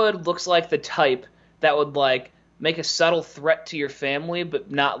 Underwood looks like the type that would make a subtle threat to your family,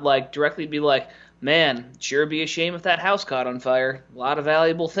 but not directly be like, man, sure be a shame if that house caught on fire. A lot of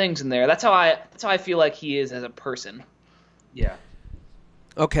valuable things in there. That's how I feel like he is as a person. Yeah.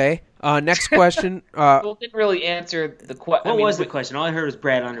 Okay. Next question. Well, didn't really answer the question. What was the question? All I heard was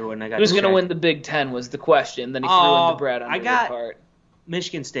Brad Underwood, and I got who's going to win the Big Ten was the question. Then he threw in the Brad Underwood part.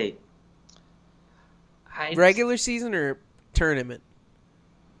 Michigan State. Regular season or tournament?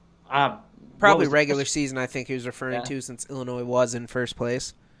 Probably regular season. I think he was referring to, since Illinois was in first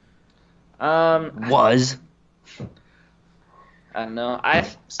place. Was. I don't know. I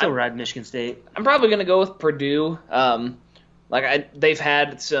still ride Michigan State. I'm probably going to go with Purdue. They've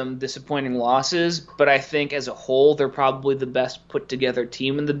had some disappointing losses, but I think as a whole they're probably the best put together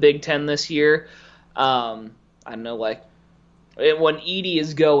team in the Big Ten this year. I don't know, when Edey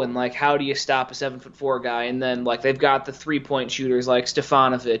is going, how do you stop a 7'4" guy? And then they've got the 3-point shooters like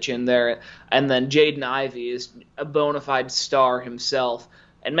Stefanovic in there, and then Jaden Ivey is a bona fide star himself.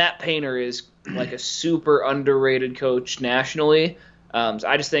 And Matt Painter is a super underrated coach nationally. So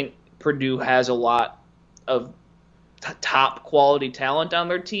I just think Purdue has a lot of top quality talent on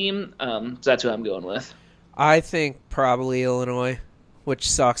their team. So that's who I'm going with. I think probably Illinois, which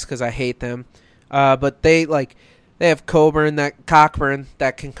sucks because I hate them. But they have Cockburn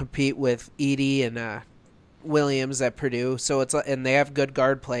that can compete with Edey and Williams at Purdue. So and they have good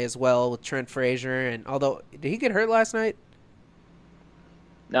guard play as well with Trent Frazier. And although did he get hurt last night?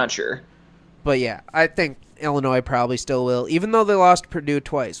 Not sure. But yeah, I think Illinois probably still will, even though they lost Purdue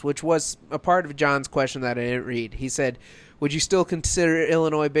twice, which was a part of John's question that I didn't read. He said, would you still consider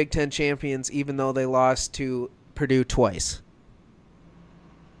Illinois Big Ten champions even though they lost to Purdue twice?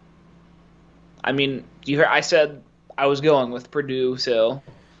 I mean, you heard I said I was going with Purdue,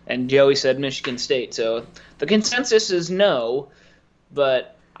 and Joey said Michigan State, so the consensus is no,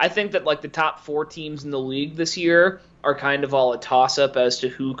 but I think that the top 4 teams in the league this year are kind of all a toss-up as to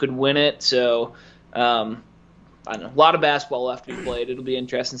who could win it. So, I don't know. A lot of basketball left to be played. It'll be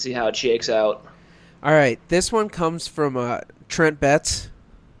interesting to see how it shakes out. All right. This one comes from Trent Betts.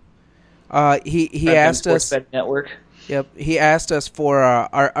 He asked us. Bet Network. Yep. He asked us for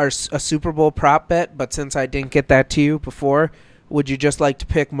a Super Bowl prop bet, but since I didn't get that to you before, would you just like to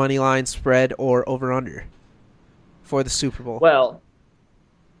pick money line, spread, or over/under for the Super Bowl? Well,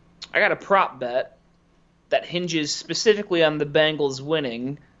 I got a prop bet that hinges specifically on the Bengals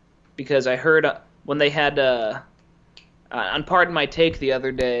winning because I heard when they had on Pardon My Take the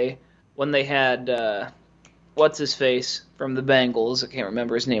other day when they had what's his face from the Bengals. I can't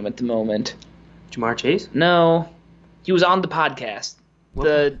remember his name at the moment. Jamar Chase? No, he was on the podcast.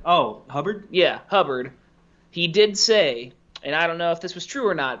 Hubbard? Yeah, Hubbard. He did say, and I don't know if this was true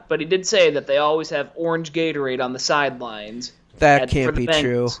or not, but he did say that they always have orange Gatorade on the sidelines. That can't be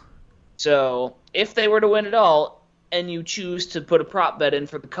true. So if they were to win it all, and you choose to put a prop bet in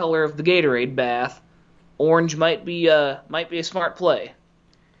for the color of the Gatorade bath, orange might be a smart play.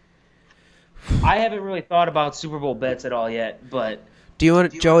 I haven't really thought about Super Bowl bets at all yet, but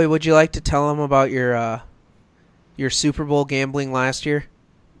Joey? Would you like to tell them about your Super Bowl gambling last year?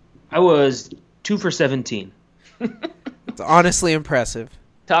 I was 2 for 17. It's honestly impressive.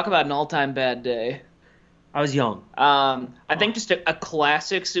 Talk about an all-time bad day. I was young. I think just a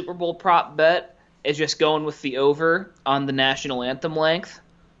classic Super Bowl prop bet is just going with the over on the national anthem length.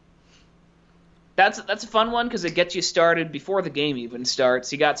 That's a fun one because it gets you started before the game even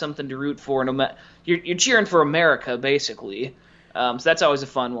starts. You got something to root for. You're cheering for America, basically. So that's always a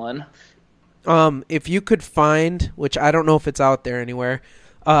fun one. If you could find, which I don't know if it's out there anywhere,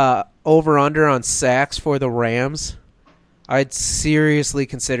 over-under on sacks for the Rams, I'd seriously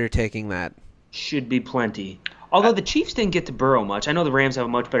consider taking that. Should be plenty. Although the Chiefs didn't get to Burrow much. I know the Rams have a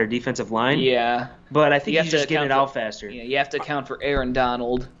much better defensive line. Yeah. But I think he's just getting it out faster. Yeah, you have to account for Aaron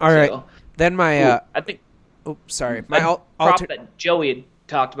Donald. All right. Then my... I think... Oh, sorry. My prop that Joey had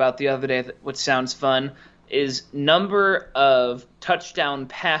talked about the other day, which sounds fun, is number of touchdown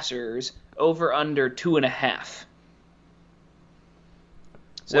passers over under 2.5.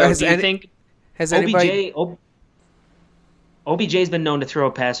 So well, do you think... Has anybody... OBJ's been known to throw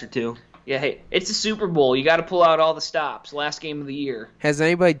a pass or two. Yeah, hey, it's the Super Bowl. You got to pull out all the stops. Last game of the year. Has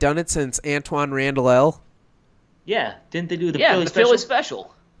anybody done it since Antoine Randall? Yeah, didn't they do the Philly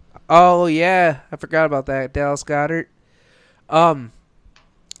special? Oh yeah, I forgot about that. Dallas Goedert. One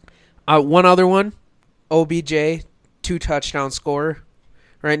other one, OBJ, 2 touchdown scorer,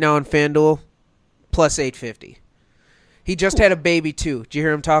 right now in FanDuel, plus 850. He just had a baby too. Did you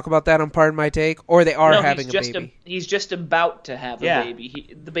hear him talk about that on Pardon My Take? Or they are having a baby? He's just about to have a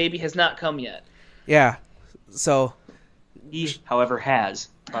baby. The baby has not come yet. Yeah. So he, however, has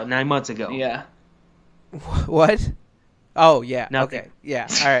about 9 months ago. Yeah. What? Oh yeah. Nothing. Okay. Yeah.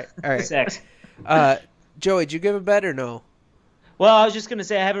 All right. Sex. Joey, did you give a bet or no? Well, I was just gonna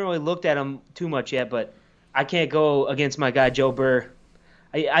say I haven't really looked at him too much yet, but I can't go against my guy Joe Burr.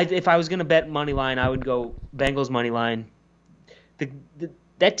 If I was gonna bet money line, I would go Bengals money line.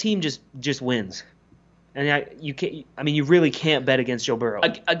 That team just wins, and you really can't bet against Joe Burrow.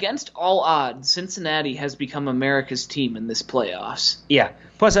 Against all odds, Cincinnati has become America's team in this playoffs. Yeah.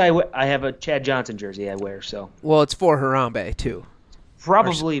 Plus, I have a Chad Johnson jersey I wear, so. Well, it's for Harambe too.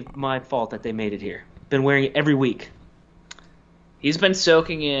 Probably my fault that they made it here. Been wearing it every week. He's been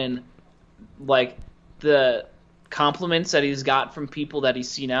soaking in, like, the compliments that he's got from people that he's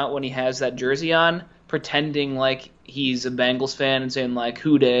seen out when he has that jersey on, pretending like he's a Bengals fan and saying, like,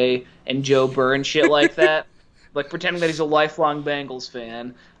 "Who Dey" and Joe Burr and shit like that. Like, pretending that he's a lifelong Bengals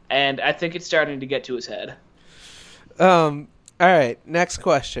fan. And I think it's starting to get to his head. All right, next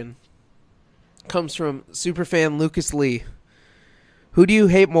question comes from superfan Lucas Lee. Who do you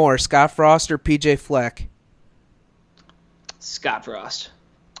hate more, Scott Frost or PJ Fleck? Scott Frost.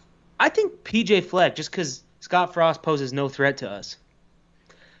 I think PJ Fleck, just because Scott Frost poses no threat to us.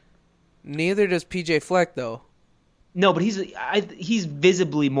 Neither does PJ Fleck, though. No, but he's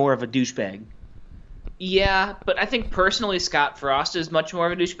visibly more of a douchebag. Yeah, but I think personally Scott Frost is much more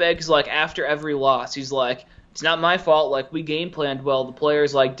of a douchebag because, like, after every loss, he's like, it's not my fault. Like, we game planned well. The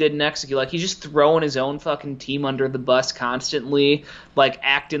players, like, didn't execute. Like, he's just throwing his own fucking team under the bus constantly, like,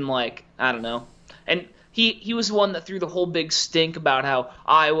 acting like, I don't know. And he was the one that threw the whole big stink about how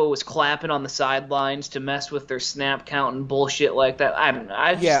Iowa was clapping on the sidelines to mess with their snap count and bullshit like that. I don't know.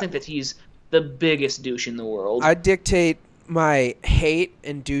 I just think that he's the biggest douche in the world. I dictate my hate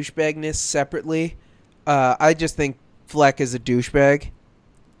and douchebagness separately. I just think Fleck is a douchebag,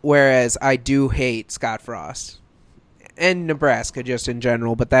 whereas I do hate Scott Frost and Nebraska just in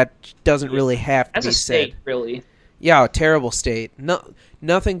general, but that doesn't really have to be said. As a state, really. Yeah, a terrible state. No,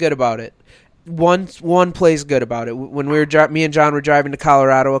 nothing good about it. One plays good about it. When me and John were driving to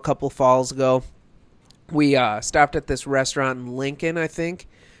Colorado a couple falls ago, we stopped at this restaurant in Lincoln, I think.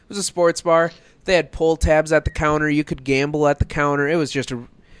 It was a sports bar. They had pull tabs at the counter. You could gamble at the counter. It was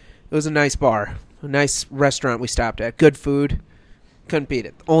a nice bar, a nice restaurant we stopped at. Good food. Couldn't beat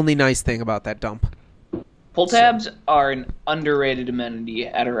it. Only nice thing about that dump. Pull tabs are an underrated amenity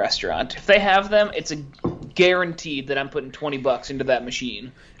at a restaurant. If they have them, it's a guaranteed that I'm putting $20 into that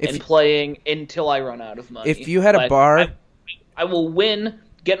machine and playing until I run out of money. If you had a bar, I will win,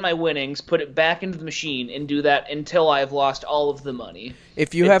 get my winnings, put it back into the machine, and do that until I've lost all of the money.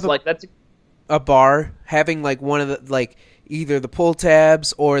 If you have a bar, having like one of the like either the pull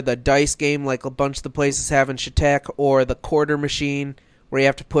tabs or the dice game, like a bunch of the places have in Shatek, or the quarter machine where you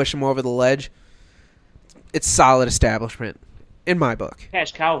have to push them over the ledge, it's solid establishment. In my book.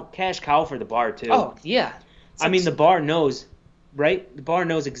 Cash cow for the bar, too. Oh, yeah. I mean, the bar knows, right? The bar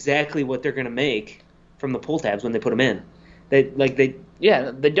knows exactly what they're going to make from the pull tabs when they put them in. They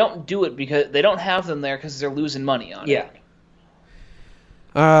don't do it because they don't have them there because they're losing money on it.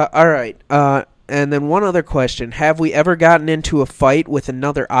 All right. And then one other question. Have we ever gotten into a fight with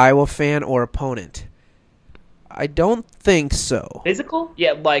another Iowa fan or opponent? I don't think so. Physical?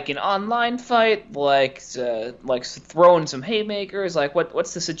 Yeah, like an online fight, like throwing some haymakers. Like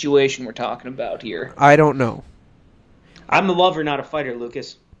what's the situation we're talking about here? I don't know. I'm a lover, not a fighter,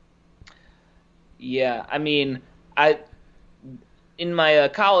 Lucas. Yeah, I mean, in my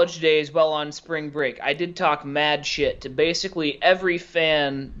college days, while on spring break, I did talk mad shit to basically every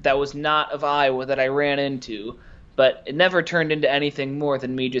fan that was not of Iowa that I ran into, but it never turned into anything more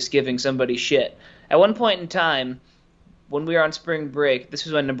than me just giving somebody shit. At one point in time, when we were on spring break, this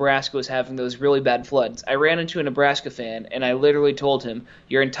was when Nebraska was having those really bad floods, I ran into a Nebraska fan, and I literally told him,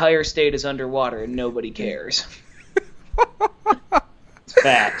 your entire state is underwater and nobody cares. It's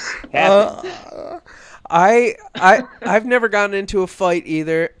facts. I've never gotten into a fight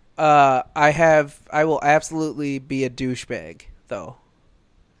either. I will absolutely be a douchebag, though.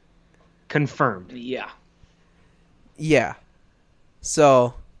 Confirmed. Yeah.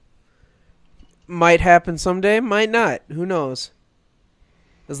 So, might happen someday, might not. Who knows?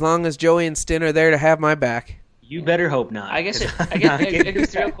 As long as Joey and Stin are there to have my back. You better hope not. I guess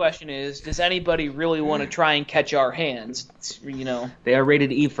the real question is, does anybody really want to try and catch our hands? They are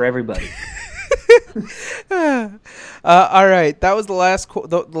rated E for everybody. All right, that was the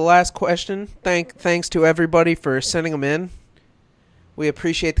last question. Thanks to everybody for sending them in. We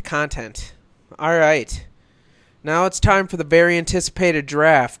appreciate the content. All right, now it's time for the very anticipated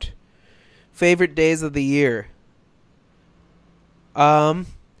draft. Favorite days of the year.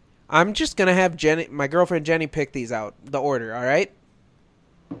 I'm just gonna have my girlfriend Jenny, pick these out, the order. All right.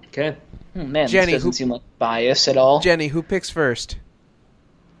 Okay. Man, Jenny, this doesn't seem like bias at all. Jenny, who picks first?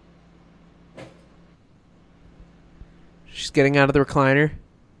 She's getting out of the recliner.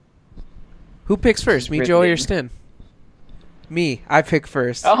 Who picks first? Me, Joey, or Stin? Me. I pick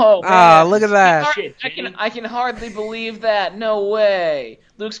first. Oh, man. Look at that. I can hardly believe that. No way.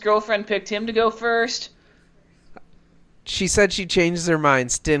 Luke's girlfriend picked him to go first? She said she changes her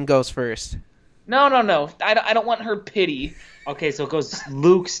mind. Stin goes first. No. I don't want her pity. Okay, so it goes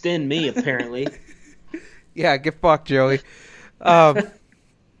Luke, Stin, me, apparently. Yeah, get fucked, Joey. All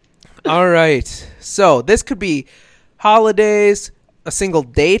right. So this could be holidays, a single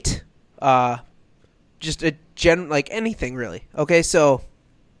date, just a like anything really. Okay, so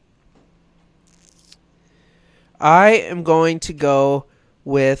I am going to go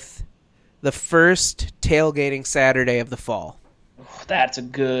with the first tailgating Saturday of the fall. Oh, that's a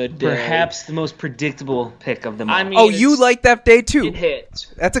good day. Perhaps the most predictable pick of them all. I mean, you like that day too? It hits.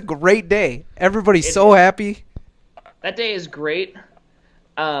 That's a great day. Everybody's so happy. That day is great.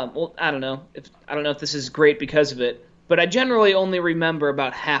 Well, I don't know if this is great because of it, but I generally only remember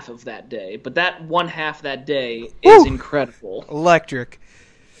about half of that day. But that one half that day is incredible. Electric.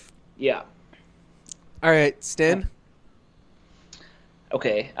 Yeah. All right, Stin.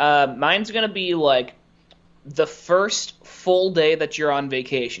 Okay. Mine's gonna be like the first full day that you're on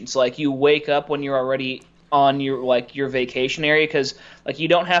vacation. So like you wake up when you're already on your vacation area, because like you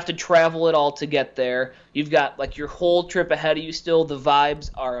don't have to travel at all to get there. You've got like your whole trip ahead of you still. The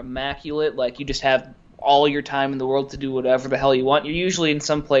vibes are immaculate. Like you just have all your time in the world to do whatever the hell you want. You're usually in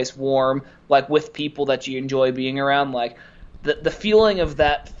some place warm, like with people that you enjoy being around. Like the feeling of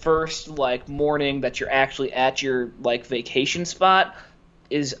that first like morning that you're actually at your like vacation spot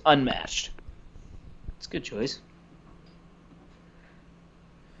is unmatched. It's a good choice.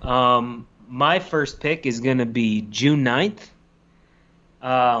 My first pick is going to be June 9th.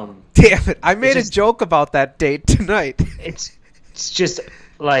 Damn it. I made a joke about that date tonight. It's just,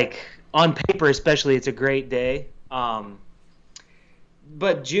 like, on paper especially, it's a great day. But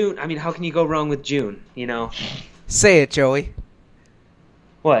June, I mean, how can you go wrong with June, you know? Say it, Joey.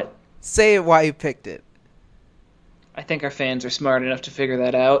 What? Say it why you picked it. I think our fans are smart enough to figure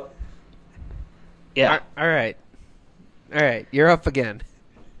that out. Yeah. All right. You're up again.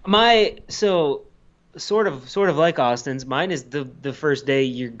 So sort of like Austin's. Mine is the first day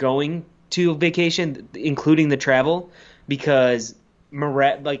you're going to vacation, including the travel, because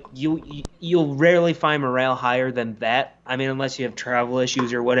you'll rarely find morale higher than that. I mean, unless you have travel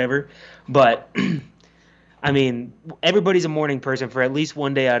issues or whatever. But I mean, everybody's a morning person for at least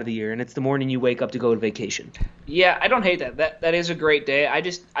one day out of the year, and it's the morning you wake up to go to vacation. Yeah, I don't hate that. That is a great day.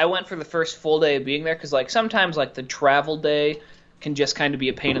 I went for the first full day of being there because like sometimes like the travel day can just kind of be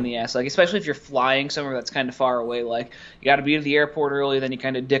a pain in the ass. Like especially if you're flying somewhere that's kind of far away. Like you got to be at the airport early, then you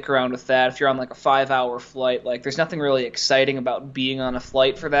kind of dick around with that. If you're on like a 5-hour flight, like there's nothing really exciting about being on a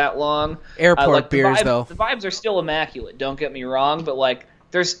flight for that long. Airport like, beers though. The vibes are still immaculate. Don't get me wrong, but like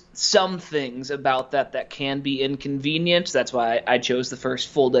there's some things about that can be inconvenient. That's why I chose the first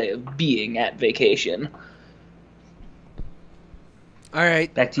full day of being at vacation. All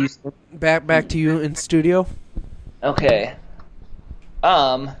right, Back to you. back to you in studio. Okay.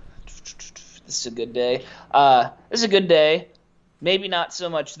 This is a good day. This is a good day. Maybe not so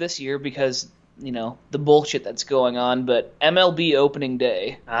much this year because, you know, the bullshit that's going on, but MLB opening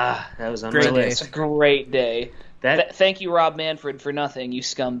day. That was on Great my day. list. It's a great day. That Thank you, Rob Manfred, for nothing, you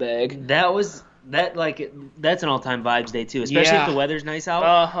scumbag. That's an all-time vibes day too, especially Yeah. if the weather's nice out.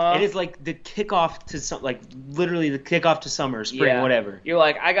 Uh-huh. It is like the kickoff to literally the kickoff to summer, spring, Yeah. whatever. You're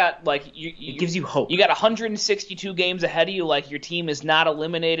like, I got, like, It gives you hope. You got 162 games ahead of you, like, your team is not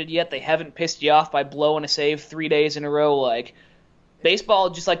eliminated yet. They haven't pissed you off by blowing a save 3 days in a row. Like, baseball,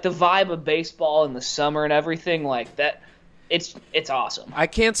 just, like, the vibe of baseball in the summer and everything, like, that, it's awesome. I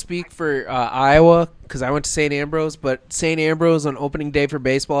can't speak for Iowa because I went to St. Ambrose, but St. Ambrose on opening day for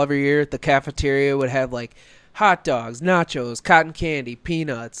baseball every year, the cafeteria would have like hot dogs, nachos, cotton candy,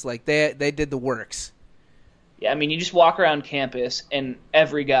 peanuts. Like they did the works. Yeah, I mean, you just walk around campus, and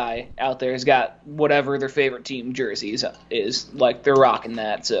every guy out there has got whatever their favorite team jerseys is. Like, they're rocking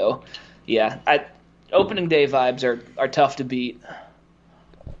that. So, yeah, opening day vibes are tough to beat.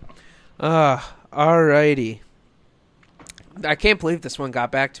 Alrighty. I can't believe this one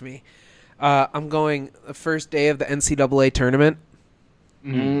got back to me. I'm going the first day of the NCAA tournament.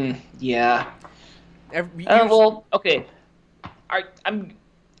 Yeah. Well, okay. I'll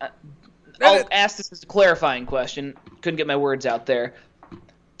ask this as a clarifying question. Couldn't get my words out there.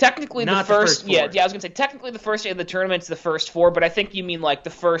 Technically, Not the first four. I was gonna say technically the first day of the tournament's the first four, but I think you mean like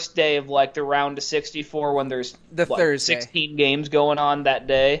the first day of like the round of 64 when there's Thursday. 16 games going on that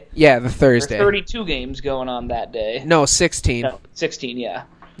day. Yeah, the Thursday. Or 32 games going on that day. No, 16. No, 16. Yeah.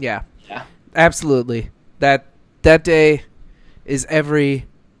 Yeah. Yeah. Absolutely. That day is every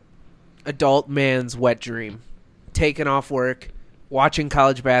adult man's wet dream. Taking off work, watching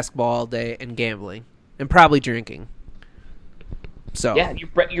college basketball all day, and gambling. And probably drinking. So Yeah,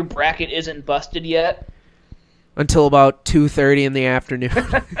 your bracket isn't busted yet. Until about 2:30 in the afternoon.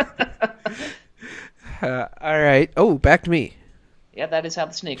 All right. Oh, back to me. Yeah, that is how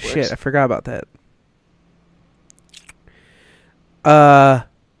the snake works. Shit, I forgot about that.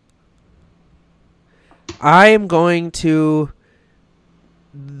 I am going to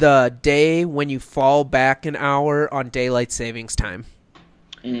the day when you fall back an hour on daylight savings time.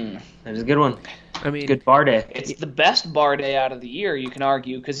 That is a good one. I mean, Good bar day. It's the best bar day out of the year, you can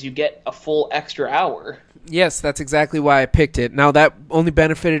argue, because you get a full extra hour. yes, that's exactly why I picked it. Now, that only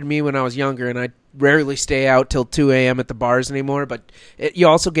benefited me when I was younger, and I rarely stay out till 2 a.m. at the bars anymore, but you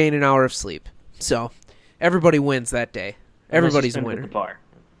also gain an hour of sleep. So, everybody wins that day. Everybody's a Unless you spend it winner. at the bar.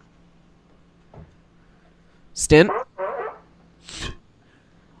 Stint?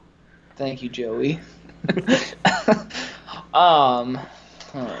 Thank you, Joey.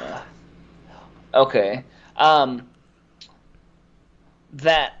 Okay.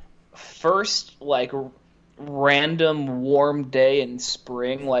 That first, like, random warm day in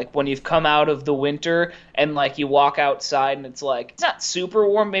spring, like when you've come out of the winter and like you walk outside and it's like it's not super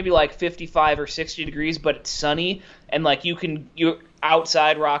warm, maybe like 55 or 60 degrees, but it's sunny and like you're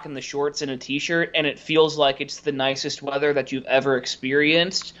outside rocking the shorts and a t-shirt and it feels like it's the nicest weather that you've ever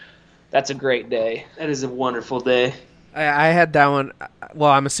experienced. That's a great day. That is a wonderful day. I had that one. Well,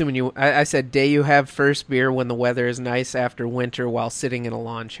 I'm assuming I said day you have first beer when the weather is nice after winter while sitting in a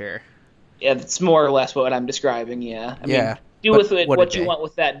lawn chair. Yeah, that's more or less what I'm describing, yeah. I mean, do with it what you want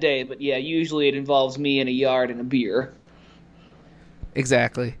with that day, but yeah, usually it involves me in a yard and a beer.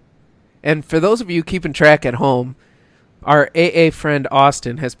 Exactly. And for those of you keeping track at home, our AA friend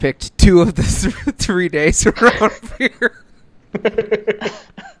Austin has picked 2 of the 3 days around beer.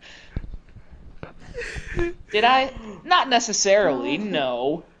 Did I? Not necessarily,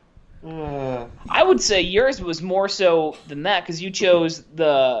 no. I would say yours was more so than that, because you chose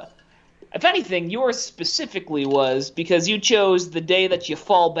the If anything, yours specifically was because you chose the day that you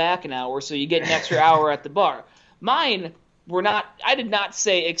fall back an hour, so you get an extra hour at the bar. Mine were not. I did not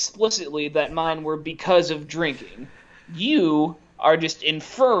say explicitly that mine were because of drinking. You are just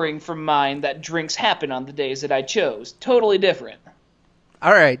inferring from mine that drinks happen on the days that I chose. Totally different.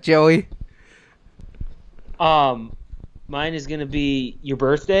 All right, Joey. Mine is gonna be your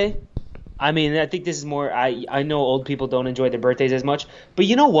birthday. I mean, I think this is more. I know old people don't enjoy their birthdays as much, but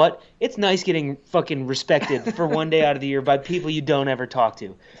you know what? It's nice getting fucking respected for one day out of the year by people you don't ever talk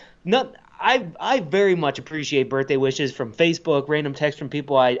to. No, I very much appreciate birthday wishes from Facebook, random texts from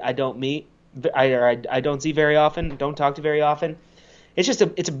people I don't meet, I don't see very often, don't talk to very often. It's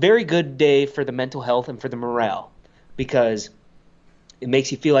a very good day for the mental health and for the morale because it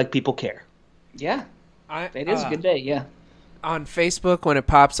makes you feel like people care. Yeah, it is a good day. Yeah. On Facebook, when it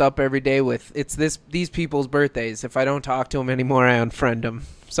pops up every day with these people's birthdays, if I don't talk to them anymore, I unfriend them.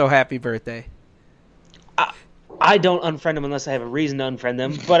 So happy birthday. I don't unfriend them unless I have a reason to unfriend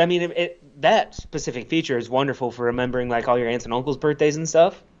them. But I mean, that specific feature is wonderful for remembering like all your aunts and uncles' birthdays and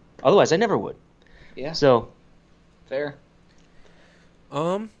stuff. Otherwise, I never would. Yeah. So fair.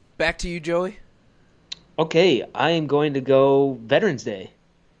 Back to you, Joey. Okay, I am going to go Veterans Day.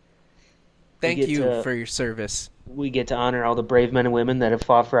 Thank you for your service. We get to honor all the brave men and women that have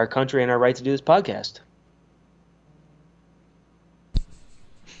fought for our country and our right to do this podcast.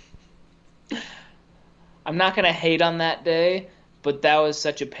 I'm not going to hate on that day, but that was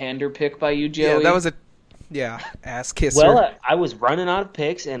such a pander pick by you, Joey. Yeah, that was ass kisser. Well, I was running out of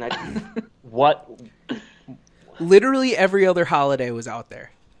picks, and what? Literally every other holiday was out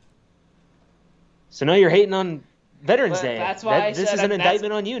there. So now you're hating on Veterans Day. That's why this is an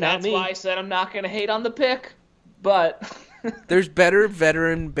indictment on you, not me. That's why I said I'm not going to hate on the pick, but... There's better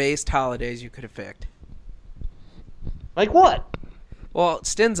veteran-based holidays you could have picked. Like what? Well,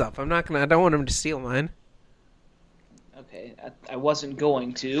 Stin's up. I don't want him to steal mine. Okay, I wasn't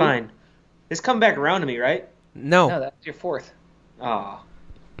going to. Fine. It's coming back around to me, right? No, that's your fourth. Oh.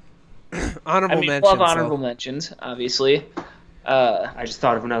 Honorable mentions. Love honorable mentions, obviously. I just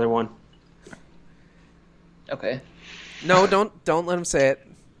thought of another one. Okay. No, don't let him say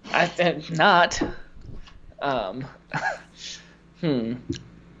it. Not. I'll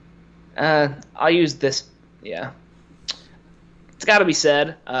use this. Yeah. It's got to be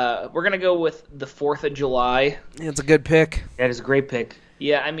said. We're gonna go with the 4th of July. It's a good pick. That is a great pick.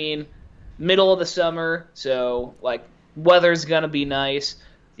 Yeah, I mean, middle of the summer, so like weather's gonna be nice.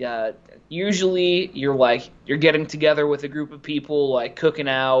 Yeah, usually you're getting together with a group of people, like cooking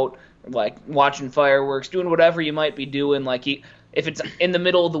out, like watching fireworks, doing whatever you might be doing. Like if it's in the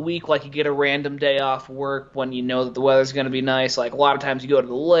middle of the week, like you get a random day off work when you know that the weather's gonna be nice. Like a lot of times you go to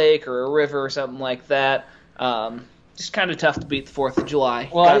the lake or a river or something like that. Just kind of tough to beat the 4th of July.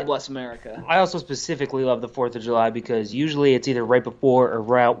 Well, God bless America. I also specifically love the 4th of July because usually it's either right before or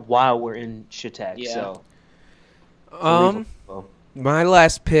right while we're in Chautauqua. Yeah. So. My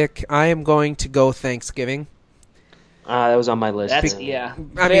last pick, I am going to go Thanksgiving. That was on my list. That's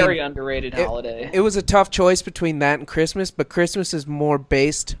very underrated holiday. It was a tough choice between that and Christmas, but Christmas is more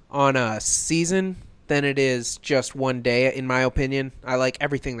based on a season than it is just one day, in my opinion. I like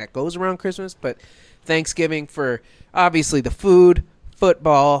everything that goes around Christmas, but Thanksgiving for obviously the food,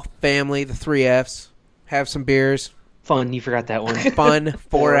 football, family, the 3 Fs, have some beers. Fun, you forgot that one. Fun,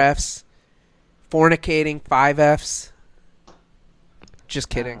 4 Fs. Fornicating, 5 Fs. Just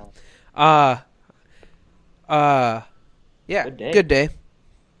kidding. Yeah, good day.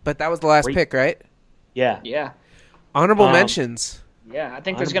 But that was the last pick, right? Yeah. Honorable mentions. Yeah, I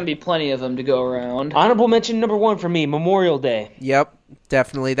think there's going to be plenty of them to go around. Honorable mention number 1 for me, Memorial Day. Yep,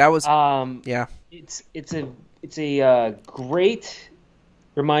 definitely. That was yeah. It's a great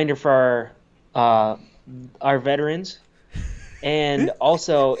reminder for our veterans, and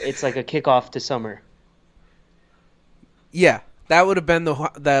also it's like a kickoff to summer. Yeah, that would have been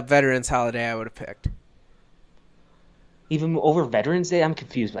the veterans holiday I would have picked. Even over Veterans Day, I'm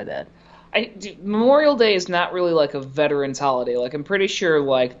confused by that. Memorial Day is not really like a veterans holiday. Like I'm pretty sure,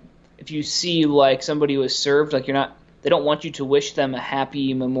 like if you see like somebody who was served, like they don't want you to wish them a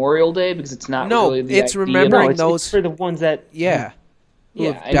happy Memorial Day because it's not really the it's idea. remembering those it's for the ones that and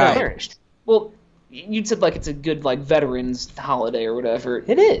perished. Well, you said like it's a good like veterans holiday or whatever.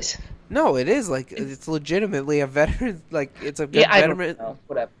 It is. No, it is like it's legitimately a veteran. Like it's a good veteran. I don't know,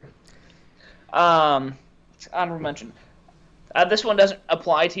 whatever. Honorable mention. This one doesn't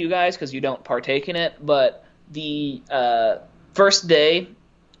apply to you guys because you don't partake in it, but the first day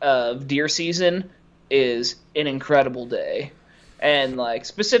of deer season is an incredible day. And, like,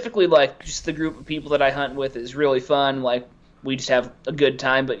 specifically, like, just the group of people that I hunt with is really fun. Like, we just have a good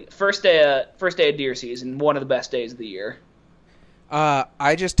time. But first day of deer season, one of the best days of the year.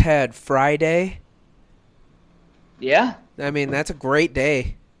 I just had Friday. Yeah. I mean, that's a great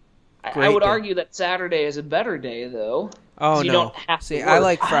day. I would argue that Saturday is a better day, though. Oh, you no. Don't have See, to I work.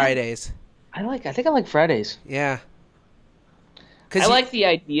 like Fridays. I think I like Fridays. Yeah. I like the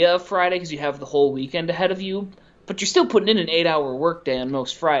idea of Friday because you have the whole weekend ahead of you, but you're still putting in an 8-hour workday on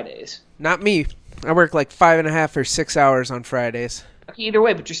most Fridays. Not me. I work like 5.5 or 6 hours on Fridays. Okay, either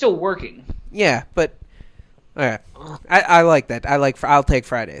way, but you're still working. Yeah, but okay. I like that. I'll take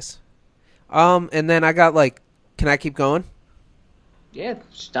Fridays. And then I got can I keep going? Yeah,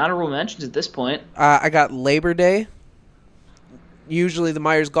 just honorable mentions at this point. I got Labor Day. Usually the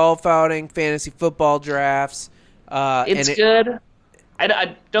Myers golf outing, fantasy football drafts. It's good.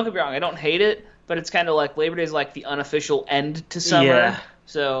 I don't get me wrong. I don't hate it, but it's kind of like Labor Day is like the unofficial end to summer. Yeah.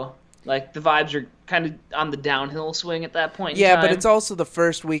 So like the vibes are kind of on the downhill swing at that point. Yeah, in time. but it's also the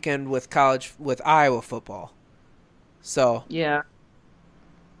first weekend with Iowa football. So yeah.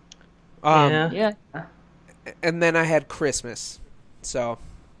 Yeah. And then I had Christmas. So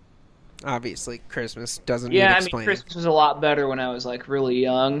obviously Christmas doesn't need Yeah, I mean explaining. Christmas was a lot better when I was like really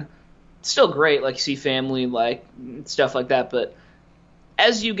young. It's still great, like you see family, like stuff like that. But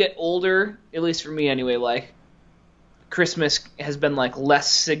as you get older, at least for me anyway, like Christmas has been like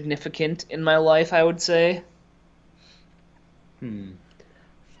less significant in my life, I would say.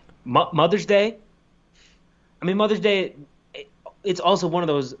 Mother's Day. I mean, Mother's Day. It's also one of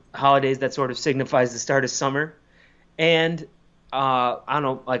those holidays that sort of signifies the start of summer, and I don't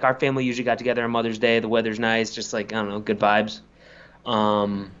know, like our family usually got together on Mother's Day. The weather's nice, just like, I don't know, good vibes.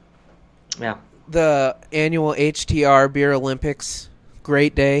 Yeah. The annual HTR Beer Olympics,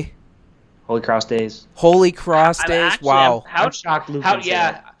 great day. Holy Cross Days. Holy Cross Days, wow. I'm shocked Luke didn't say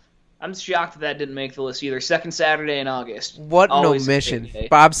that. I'm shocked that didn't make the list either. Second Saturday in August. What an Always a omission. big day.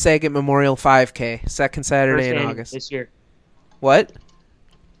 Bob Saget Memorial 5K, second Saturday First in annual August. this year. What?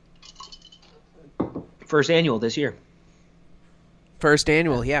 First annual this year. First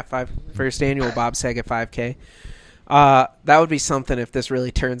annual, yeah. First annual Bob Saget 5K. That would be something if this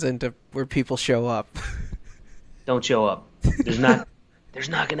really turns into where people show up. Don't show up. There's not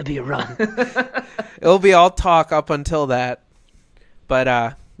going to be a run. It'll be all talk up until that.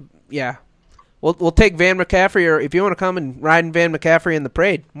 But, yeah. We'll take Van McCaffrey, or if you want to come and ride in Van McCaffrey in the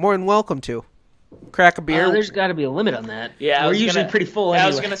parade, more than welcome to. Crack a beer. There's got to be a limit on that. Yeah, we're usually pretty full anyway. I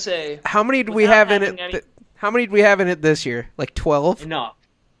was going to say. How many do we have in it? How many do we have in it this year? Like 12? Enough.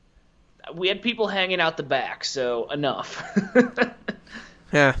 We had people hanging out the back, so enough.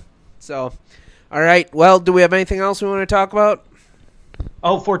 Yeah. So, all right. Well, do we have anything else we want to talk about?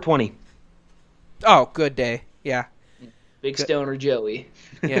 Oh, 420. Oh, good day. Yeah. Big Stoner Joey.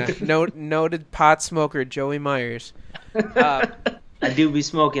 Yeah. Noted pot smoker Joey Myers. I do be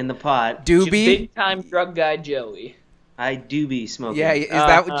smoking the pot. Doobie? Big time drug guy Joey. I do be smoking. Yeah, is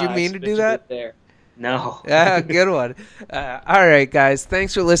that what you mean to do that? There. No. Yeah, good one. All right, guys.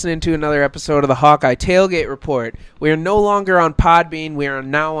 Thanks for listening to another episode of the Hawkeye Tailgate Report. We are no longer on Podbean. We are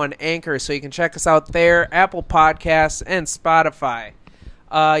now on Anchor, so you can check us out there, Apple Podcasts, and Spotify.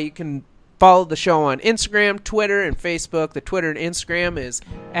 You can follow the show on Instagram, Twitter, and Facebook. The Twitter and Instagram is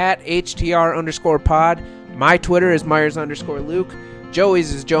at @HTR_pod. My Twitter is Myers_Luke.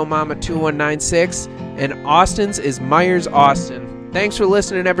 Joey's is JoeMama2196. And Austin's is Myers Austin. Thanks for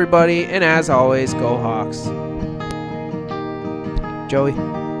listening, everybody. And as always, go Hawks. Joey?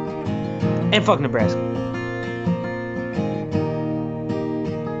 And fuck Nebraska.